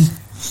 you mean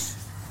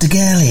the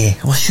girl here?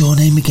 What's your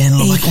name again?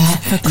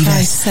 Yvette, for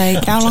Christ's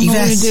sake. How long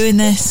have we been doing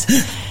this?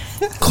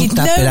 Cut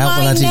that bit out,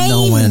 but I didn't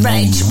know my name.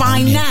 Reg,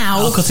 by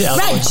now. I'll cut it out.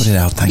 Reg, cut it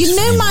out, thanks. You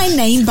know my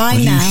name by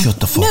now. You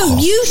shut the fuck up. No,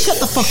 you shut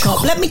the fuck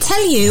up. Let me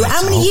tell you, how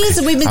many years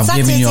have we been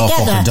sat here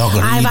together?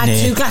 I've had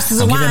 2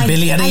 glasses of wine.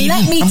 And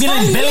let me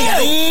tell you,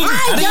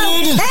 I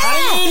don't care.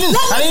 Let me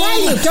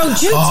tell you, don't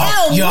you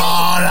tell me.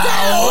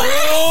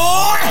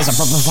 There's a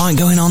proper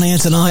fight going on here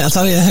tonight, I'll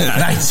tell you.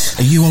 Right,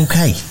 are you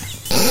okay?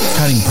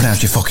 Can't even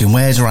pronounce your fucking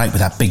words right with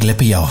that big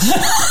lip of yours.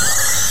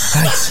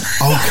 Right,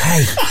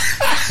 okay.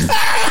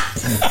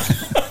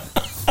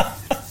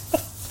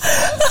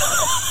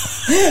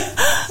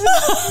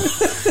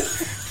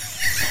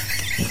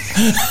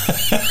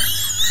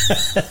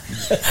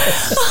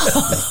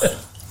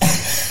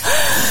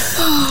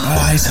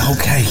 Alright,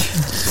 okay.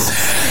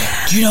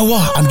 Do you know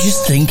what? I'm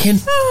just thinking.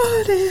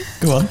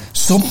 Go on.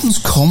 Something's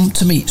come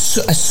to me.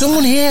 Has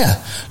someone here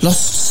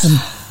lost some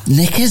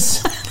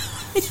knickers?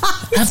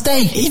 Have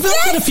they? He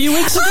mentioned a few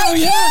weeks ago,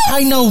 yeah.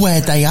 I know where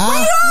they are.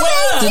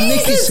 Where? The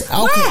knickers.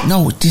 Okay,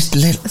 no, just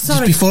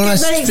before I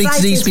speak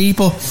to these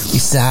people.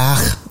 It's dark.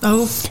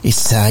 Oh.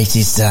 It's tight,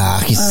 it's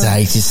dark, it's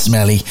tight, it's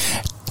smelly.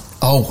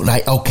 Oh,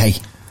 right, okay.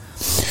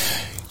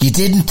 You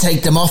didn't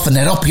take them off and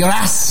they're up your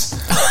ass.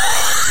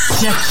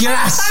 Check your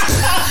ass.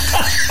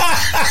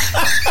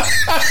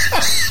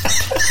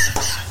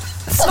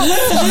 It's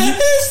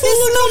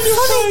not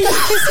funny.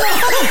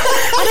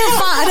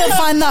 I don't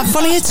find that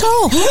funny at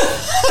all.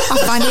 I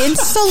find it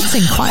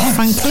insulting, quite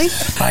frankly.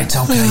 Right,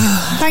 okay.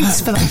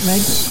 Thanks for that,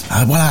 Reg.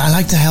 Well, I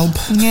like to help.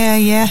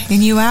 Yeah,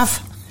 and you have?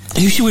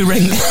 Who should we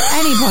ring?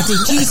 Anybody.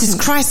 Jesus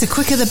Christ, the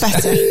quicker the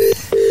better.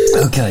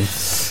 Okay.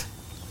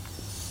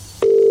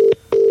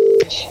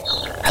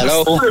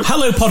 Hello,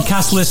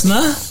 podcast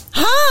listener.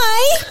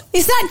 Hi,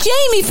 is that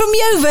Jamie from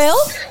Yeovil?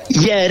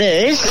 Yeah, it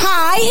is.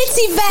 Hi, it's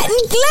Yvette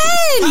and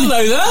Glenn.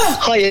 Hello there.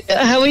 Hi,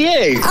 how are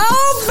you?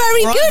 Oh,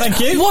 very Right, good.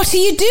 thank you. What are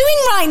you doing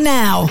right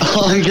now?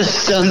 I'm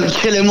just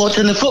chilling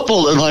watching the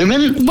football at the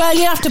moment. Well,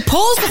 you have to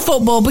pause the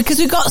football because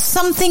we've got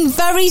something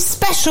very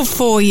special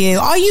for you.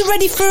 Are you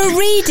ready for a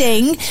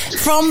reading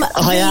from...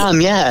 I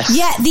am, yes.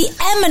 Yeah, the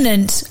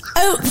eminent,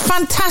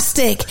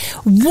 fantastic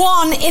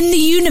one in the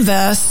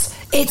universe.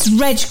 It's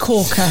Reg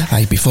Corker.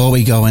 Hey, before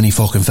we go any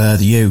fucking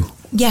further,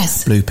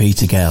 Yes. Blue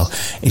Peter girl,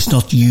 it's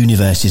not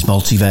universe, it's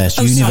multiverse.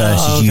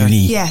 Universe is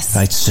uni. Yes.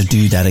 Right, so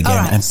do that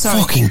again and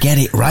fucking get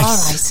it right. All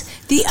right.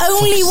 The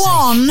only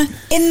one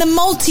in the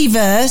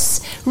multiverse,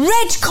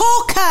 Reg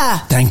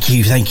Corker. Thank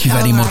you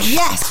very much.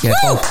 Yes. Yeah,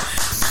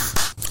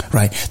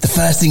 right, the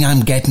first thing I'm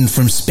getting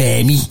from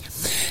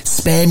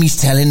Spermy's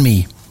telling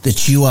me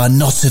that you are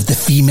not of the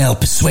female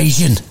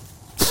persuasion.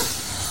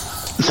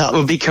 That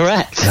would be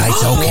correct. Right,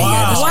 okay.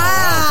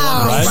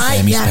 Wow.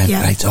 Right,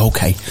 yeah. Right,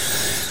 okay.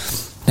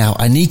 Now,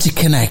 I need to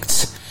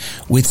connect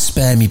with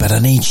Spermy, but I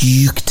need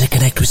you to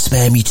connect with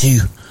Spermy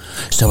too.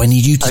 So I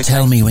need you to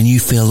tell me when you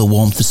feel the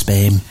warmth of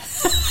sperm.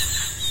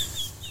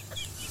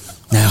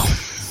 Now,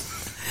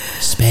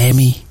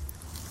 Spermy,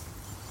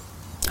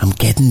 I'm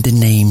getting the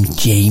name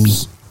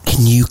Jamie.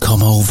 Can you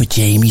come over,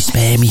 Jamie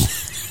Spermy?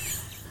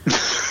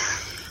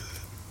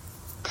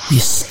 You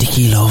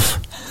sticky love.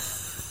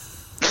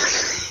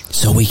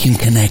 So we can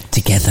connect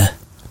together.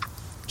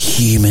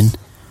 Human.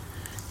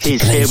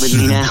 He's here with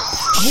me now.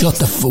 Shut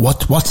the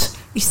what?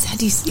 You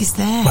said he's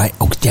there. Right,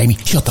 okay, Jamie,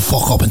 shut the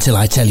fuck up until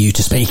I tell you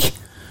to speak.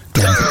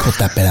 Glenn, cut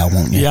that bit out,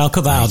 won't you? Yeah, I'll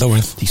cut that out, don't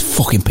worry. These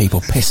fucking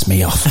people piss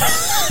me off.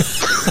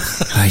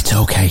 Right,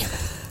 okay.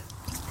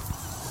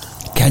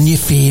 Can you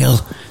feel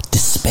the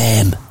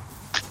sperm?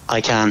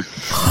 I can.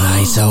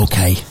 Right,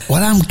 okay.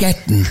 What I'm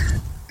getting...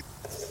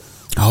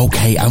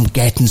 Okay, I'm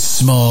getting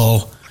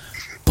small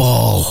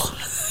ball.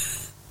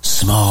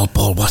 Small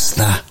ball, what's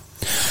that?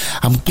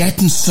 I'm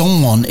getting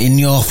someone in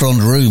your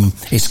front room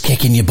is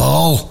kicking your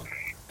ball.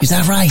 Is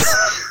that right?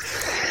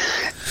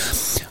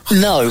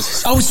 No.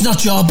 Oh, it's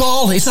not your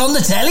ball. It's on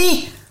the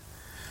telly.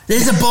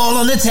 There's a ball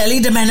on the telly.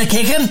 The men are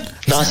kicking.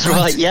 That's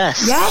right,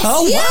 yes. Yes.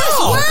 Oh, yes.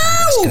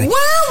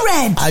 Wow,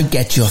 Red. I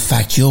get your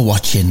fact. You're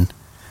watching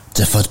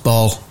the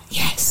football.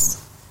 Yes.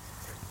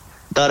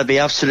 That'd be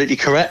absolutely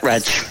correct,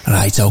 Reg.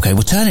 Right, okay.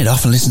 Well, turn it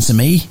off and listen to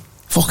me.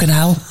 Fucking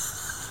hell.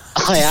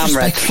 I am,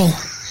 Reg. Disrespectful.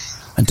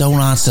 And don't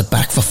answer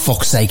back, for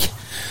fuck's sake.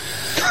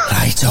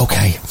 Right,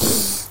 okay.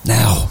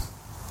 Now,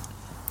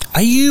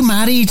 are you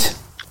married?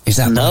 Is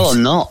that No, right?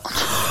 I'm not.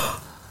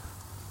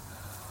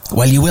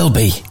 Well, you will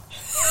be.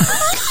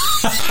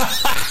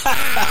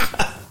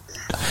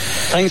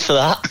 Thanks for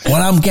that.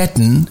 What I'm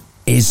getting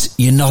is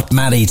you're not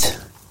married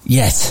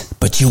yet,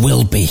 but you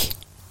will be.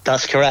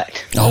 That's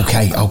correct.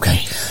 Okay.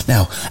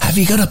 Now, have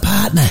you got a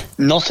partner?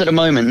 Not at the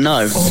moment,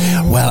 no.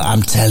 Well,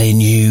 I'm telling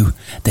you,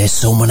 there's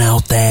someone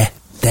out there.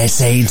 They're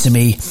saying to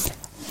me,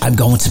 I'm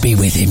going to be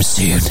with him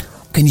soon.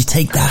 Can you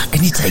take that?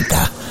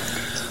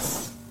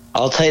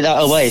 I'll take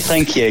that away,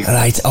 thank you.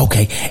 Right,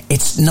 okay.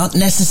 It's not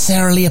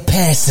necessarily a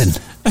person.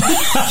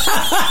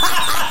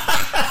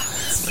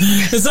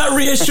 Is that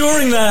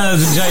reassuring there,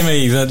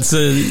 Jamie, that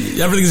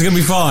everything's going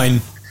to be fine?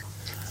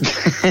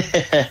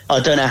 I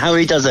don't know how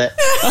he does it.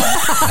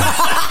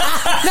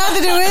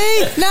 Neither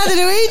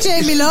do we,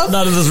 Jamie, love.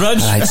 Neither does Reg.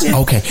 Right,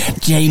 okay.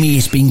 Jamie,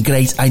 it's been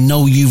great. I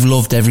know you've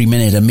loved every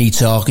minute of me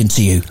talking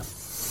to you.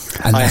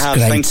 And I that's have,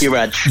 great. thank you,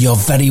 Reg. You're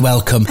very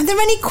welcome. Are there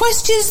any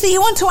questions that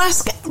you want to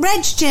ask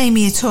Reg,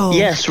 Jamie, at all?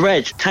 Yes,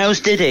 Reg. How's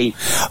Diddy?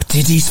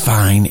 Diddy's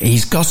fine.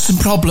 He's got some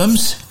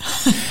problems.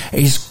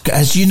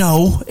 As you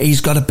know, he's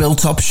got a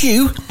built-up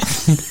shoe.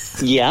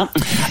 Yeah.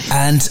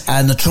 And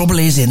the trouble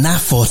is, in that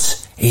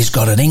foot, he's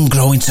got an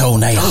ingrowing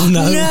toenail. Oh,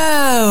 no.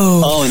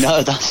 Oh,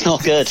 no, that's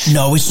not good.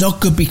 No, it's not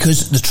good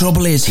because the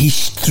trouble is,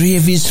 three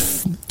of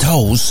his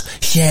toes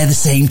share the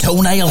same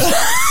toenail.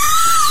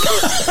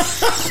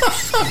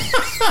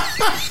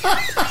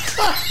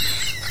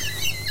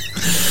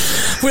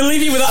 We'll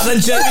leave you with that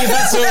then, Jamie, if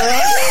that's all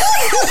right.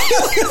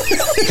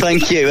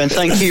 Thank you, and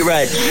thank you,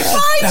 Reg. Bye,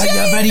 Jamie.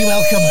 You're very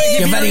welcome.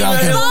 You're very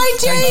welcome. Bye,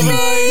 Jamie.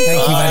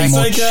 Thank you very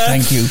much.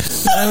 Thank you.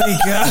 There we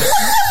go.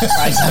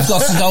 Right, I've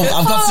got to go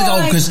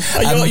because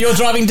You're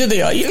driving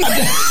Diddy, are you?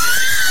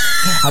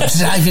 I'm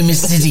driving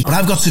Miss Diddy, but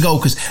I've got to go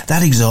because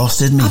that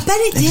exhausted me. I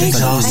bet it did. It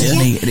exhausted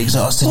me. It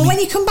exhausted Well, me. when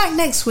you come back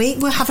next week,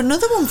 we'll have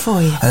another one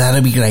for you. And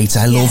that'll be great.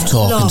 I love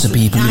talking to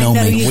people, you know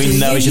me. We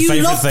know it's your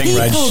favourite thing,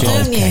 Reg.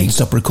 Okay,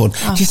 stop recording.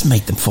 Just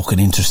make them fucking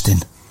interesting.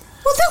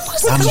 Well, that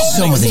wasn't And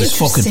some of these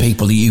fucking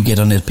people that you get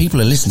on there, people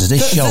who listen to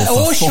this show, They're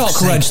for fuck's awestruck,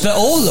 sake. Reg. They're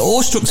all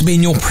awestruck to be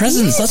in your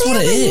presence. That's what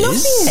it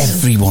is.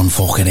 Everyone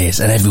fucking is,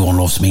 and everyone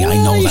loves me. I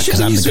know you that because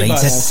should I'm the be used to it by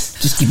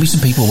greatest. Just give me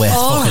some people worth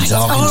fucking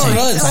talking to.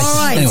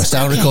 right. Anyway,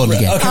 start recording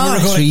again. Okay, we're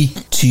recording.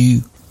 3, 2,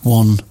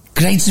 1.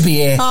 Great to be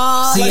here.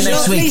 See you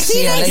next week.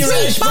 See you next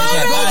week.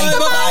 Bye.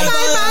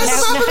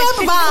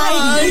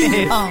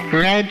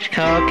 Reg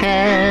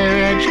Corker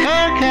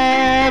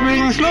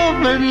brings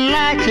love and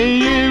light to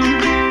you.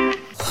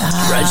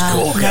 Reg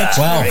Corker.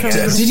 Well,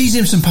 Diddy's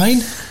in some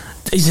pain.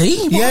 Is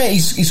he? Yeah,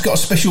 he's got a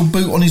special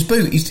boot on his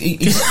boot. He's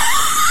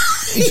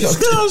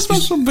got a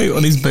special boot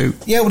on his boot.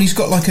 Yeah, well, he's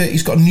got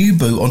a new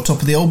boot on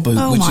top of the old boot.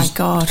 Oh, my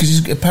God. Because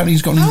apparently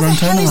he's got an How the ingrown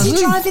hell toenail. is he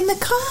driving the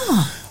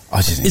car?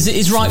 Is it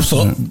his right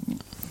foot?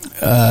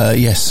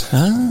 Yes.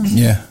 Ah.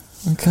 Yeah.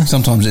 Okay.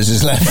 Sometimes it's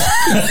his left.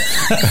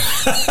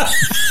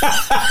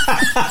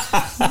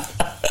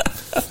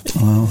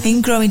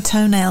 Ingrowing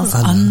toenails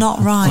are not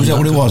right. Oh, is that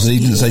what it was? He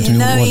didn't say to me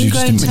what it was.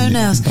 Ingrowing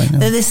toenails. They're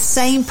They're the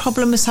same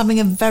problem as having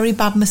a very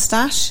bad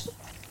moustache.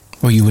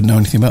 Well, you wouldn't know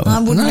anything about that. I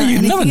wouldn't know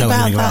you'd never anything know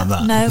about anything about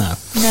that. No.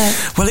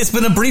 Well, it's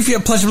been a brief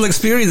yet pleasurable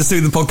experience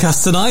doing the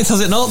podcast tonight, has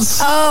it not?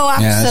 Oh,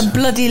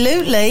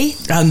 absolutely.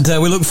 And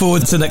we look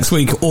forward to next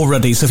week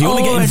already. So if you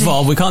want to get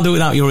involved, we can't do it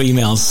without your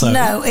emails. So.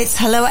 No, it's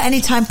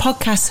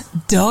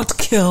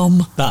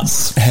hello@anytimepodcast.com.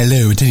 That's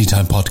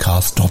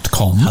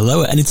hello@anytimepodcast.com.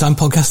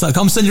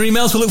 hello@anytimepodcast.com. Send your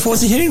emails. We look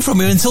forward to hearing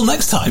from you. Until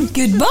next time.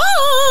 Goodbye.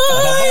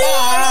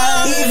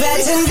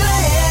 Yvette and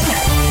Glenn.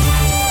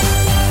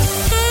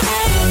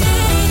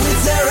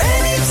 It's their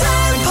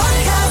Anytime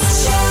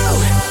Podcast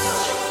Show.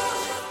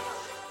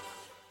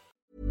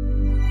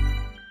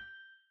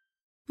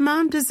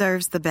 Mom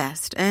deserves the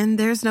best, and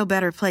there's no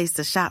better place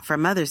to shop for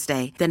Mother's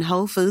Day than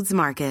Whole Foods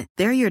Market.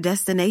 They're your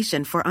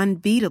destination for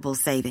unbeatable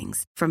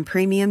savings, from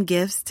premium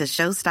gifts to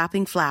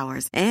show-stopping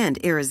flowers and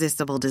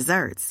irresistible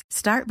desserts.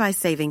 Start by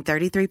saving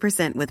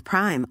 33% with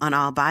Prime on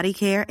all body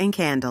care and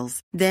candles.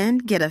 Then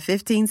get a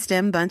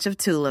 15-stem bunch of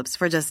tulips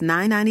for just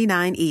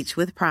 $9.99 each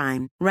with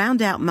Prime.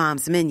 Round out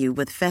Mom's menu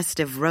with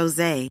festive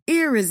rosé,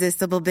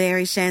 irresistible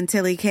berry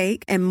chantilly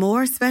cake, and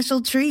more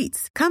special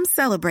treats. Come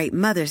celebrate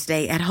Mother's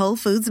Day at Whole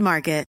Foods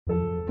Market.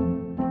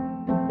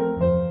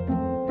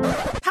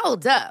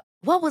 Hold up.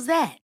 What was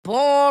that?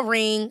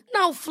 Boring.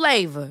 No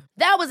flavor.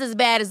 That was as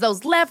bad as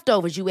those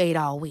leftovers you ate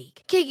all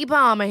week. Keke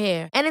Palmer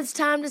here, and it's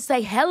time to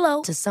say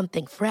hello to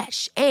something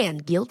fresh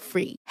and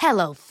guilt-free.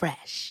 Hello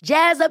Fresh.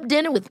 Jazz up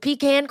dinner with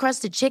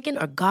pecan-crusted chicken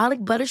or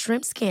garlic butter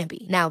shrimp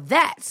scampi. Now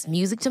that's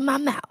music to my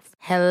mouth.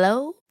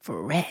 Hello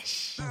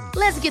Fresh.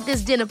 Let's get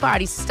this dinner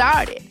party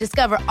started.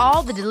 Discover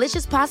all the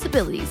delicious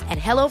possibilities at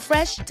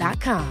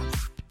HelloFresh.com.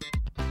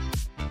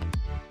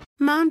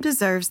 Mom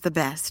deserves the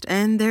best,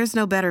 and there's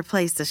no better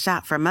place to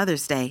shop for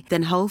Mother's Day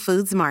than Whole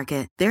Foods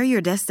Market. They're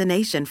your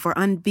destination for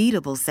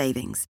unbeatable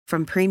savings,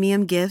 from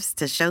premium gifts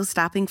to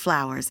show-stopping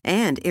flowers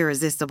and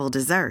irresistible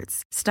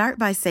desserts. Start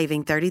by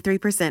saving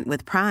 33%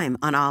 with Prime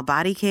on all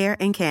body care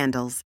and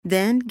candles.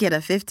 Then get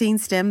a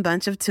 15-stem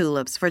bunch of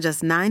tulips for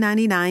just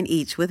 $9.99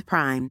 each with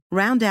Prime.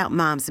 Round out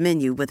Mom's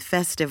menu with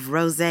festive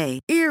rosé,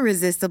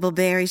 irresistible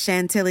berry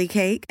chantilly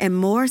cake, and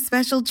more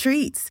special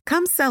treats.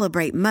 Come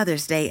celebrate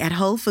Mother's Day at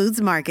Whole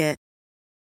Foods Market.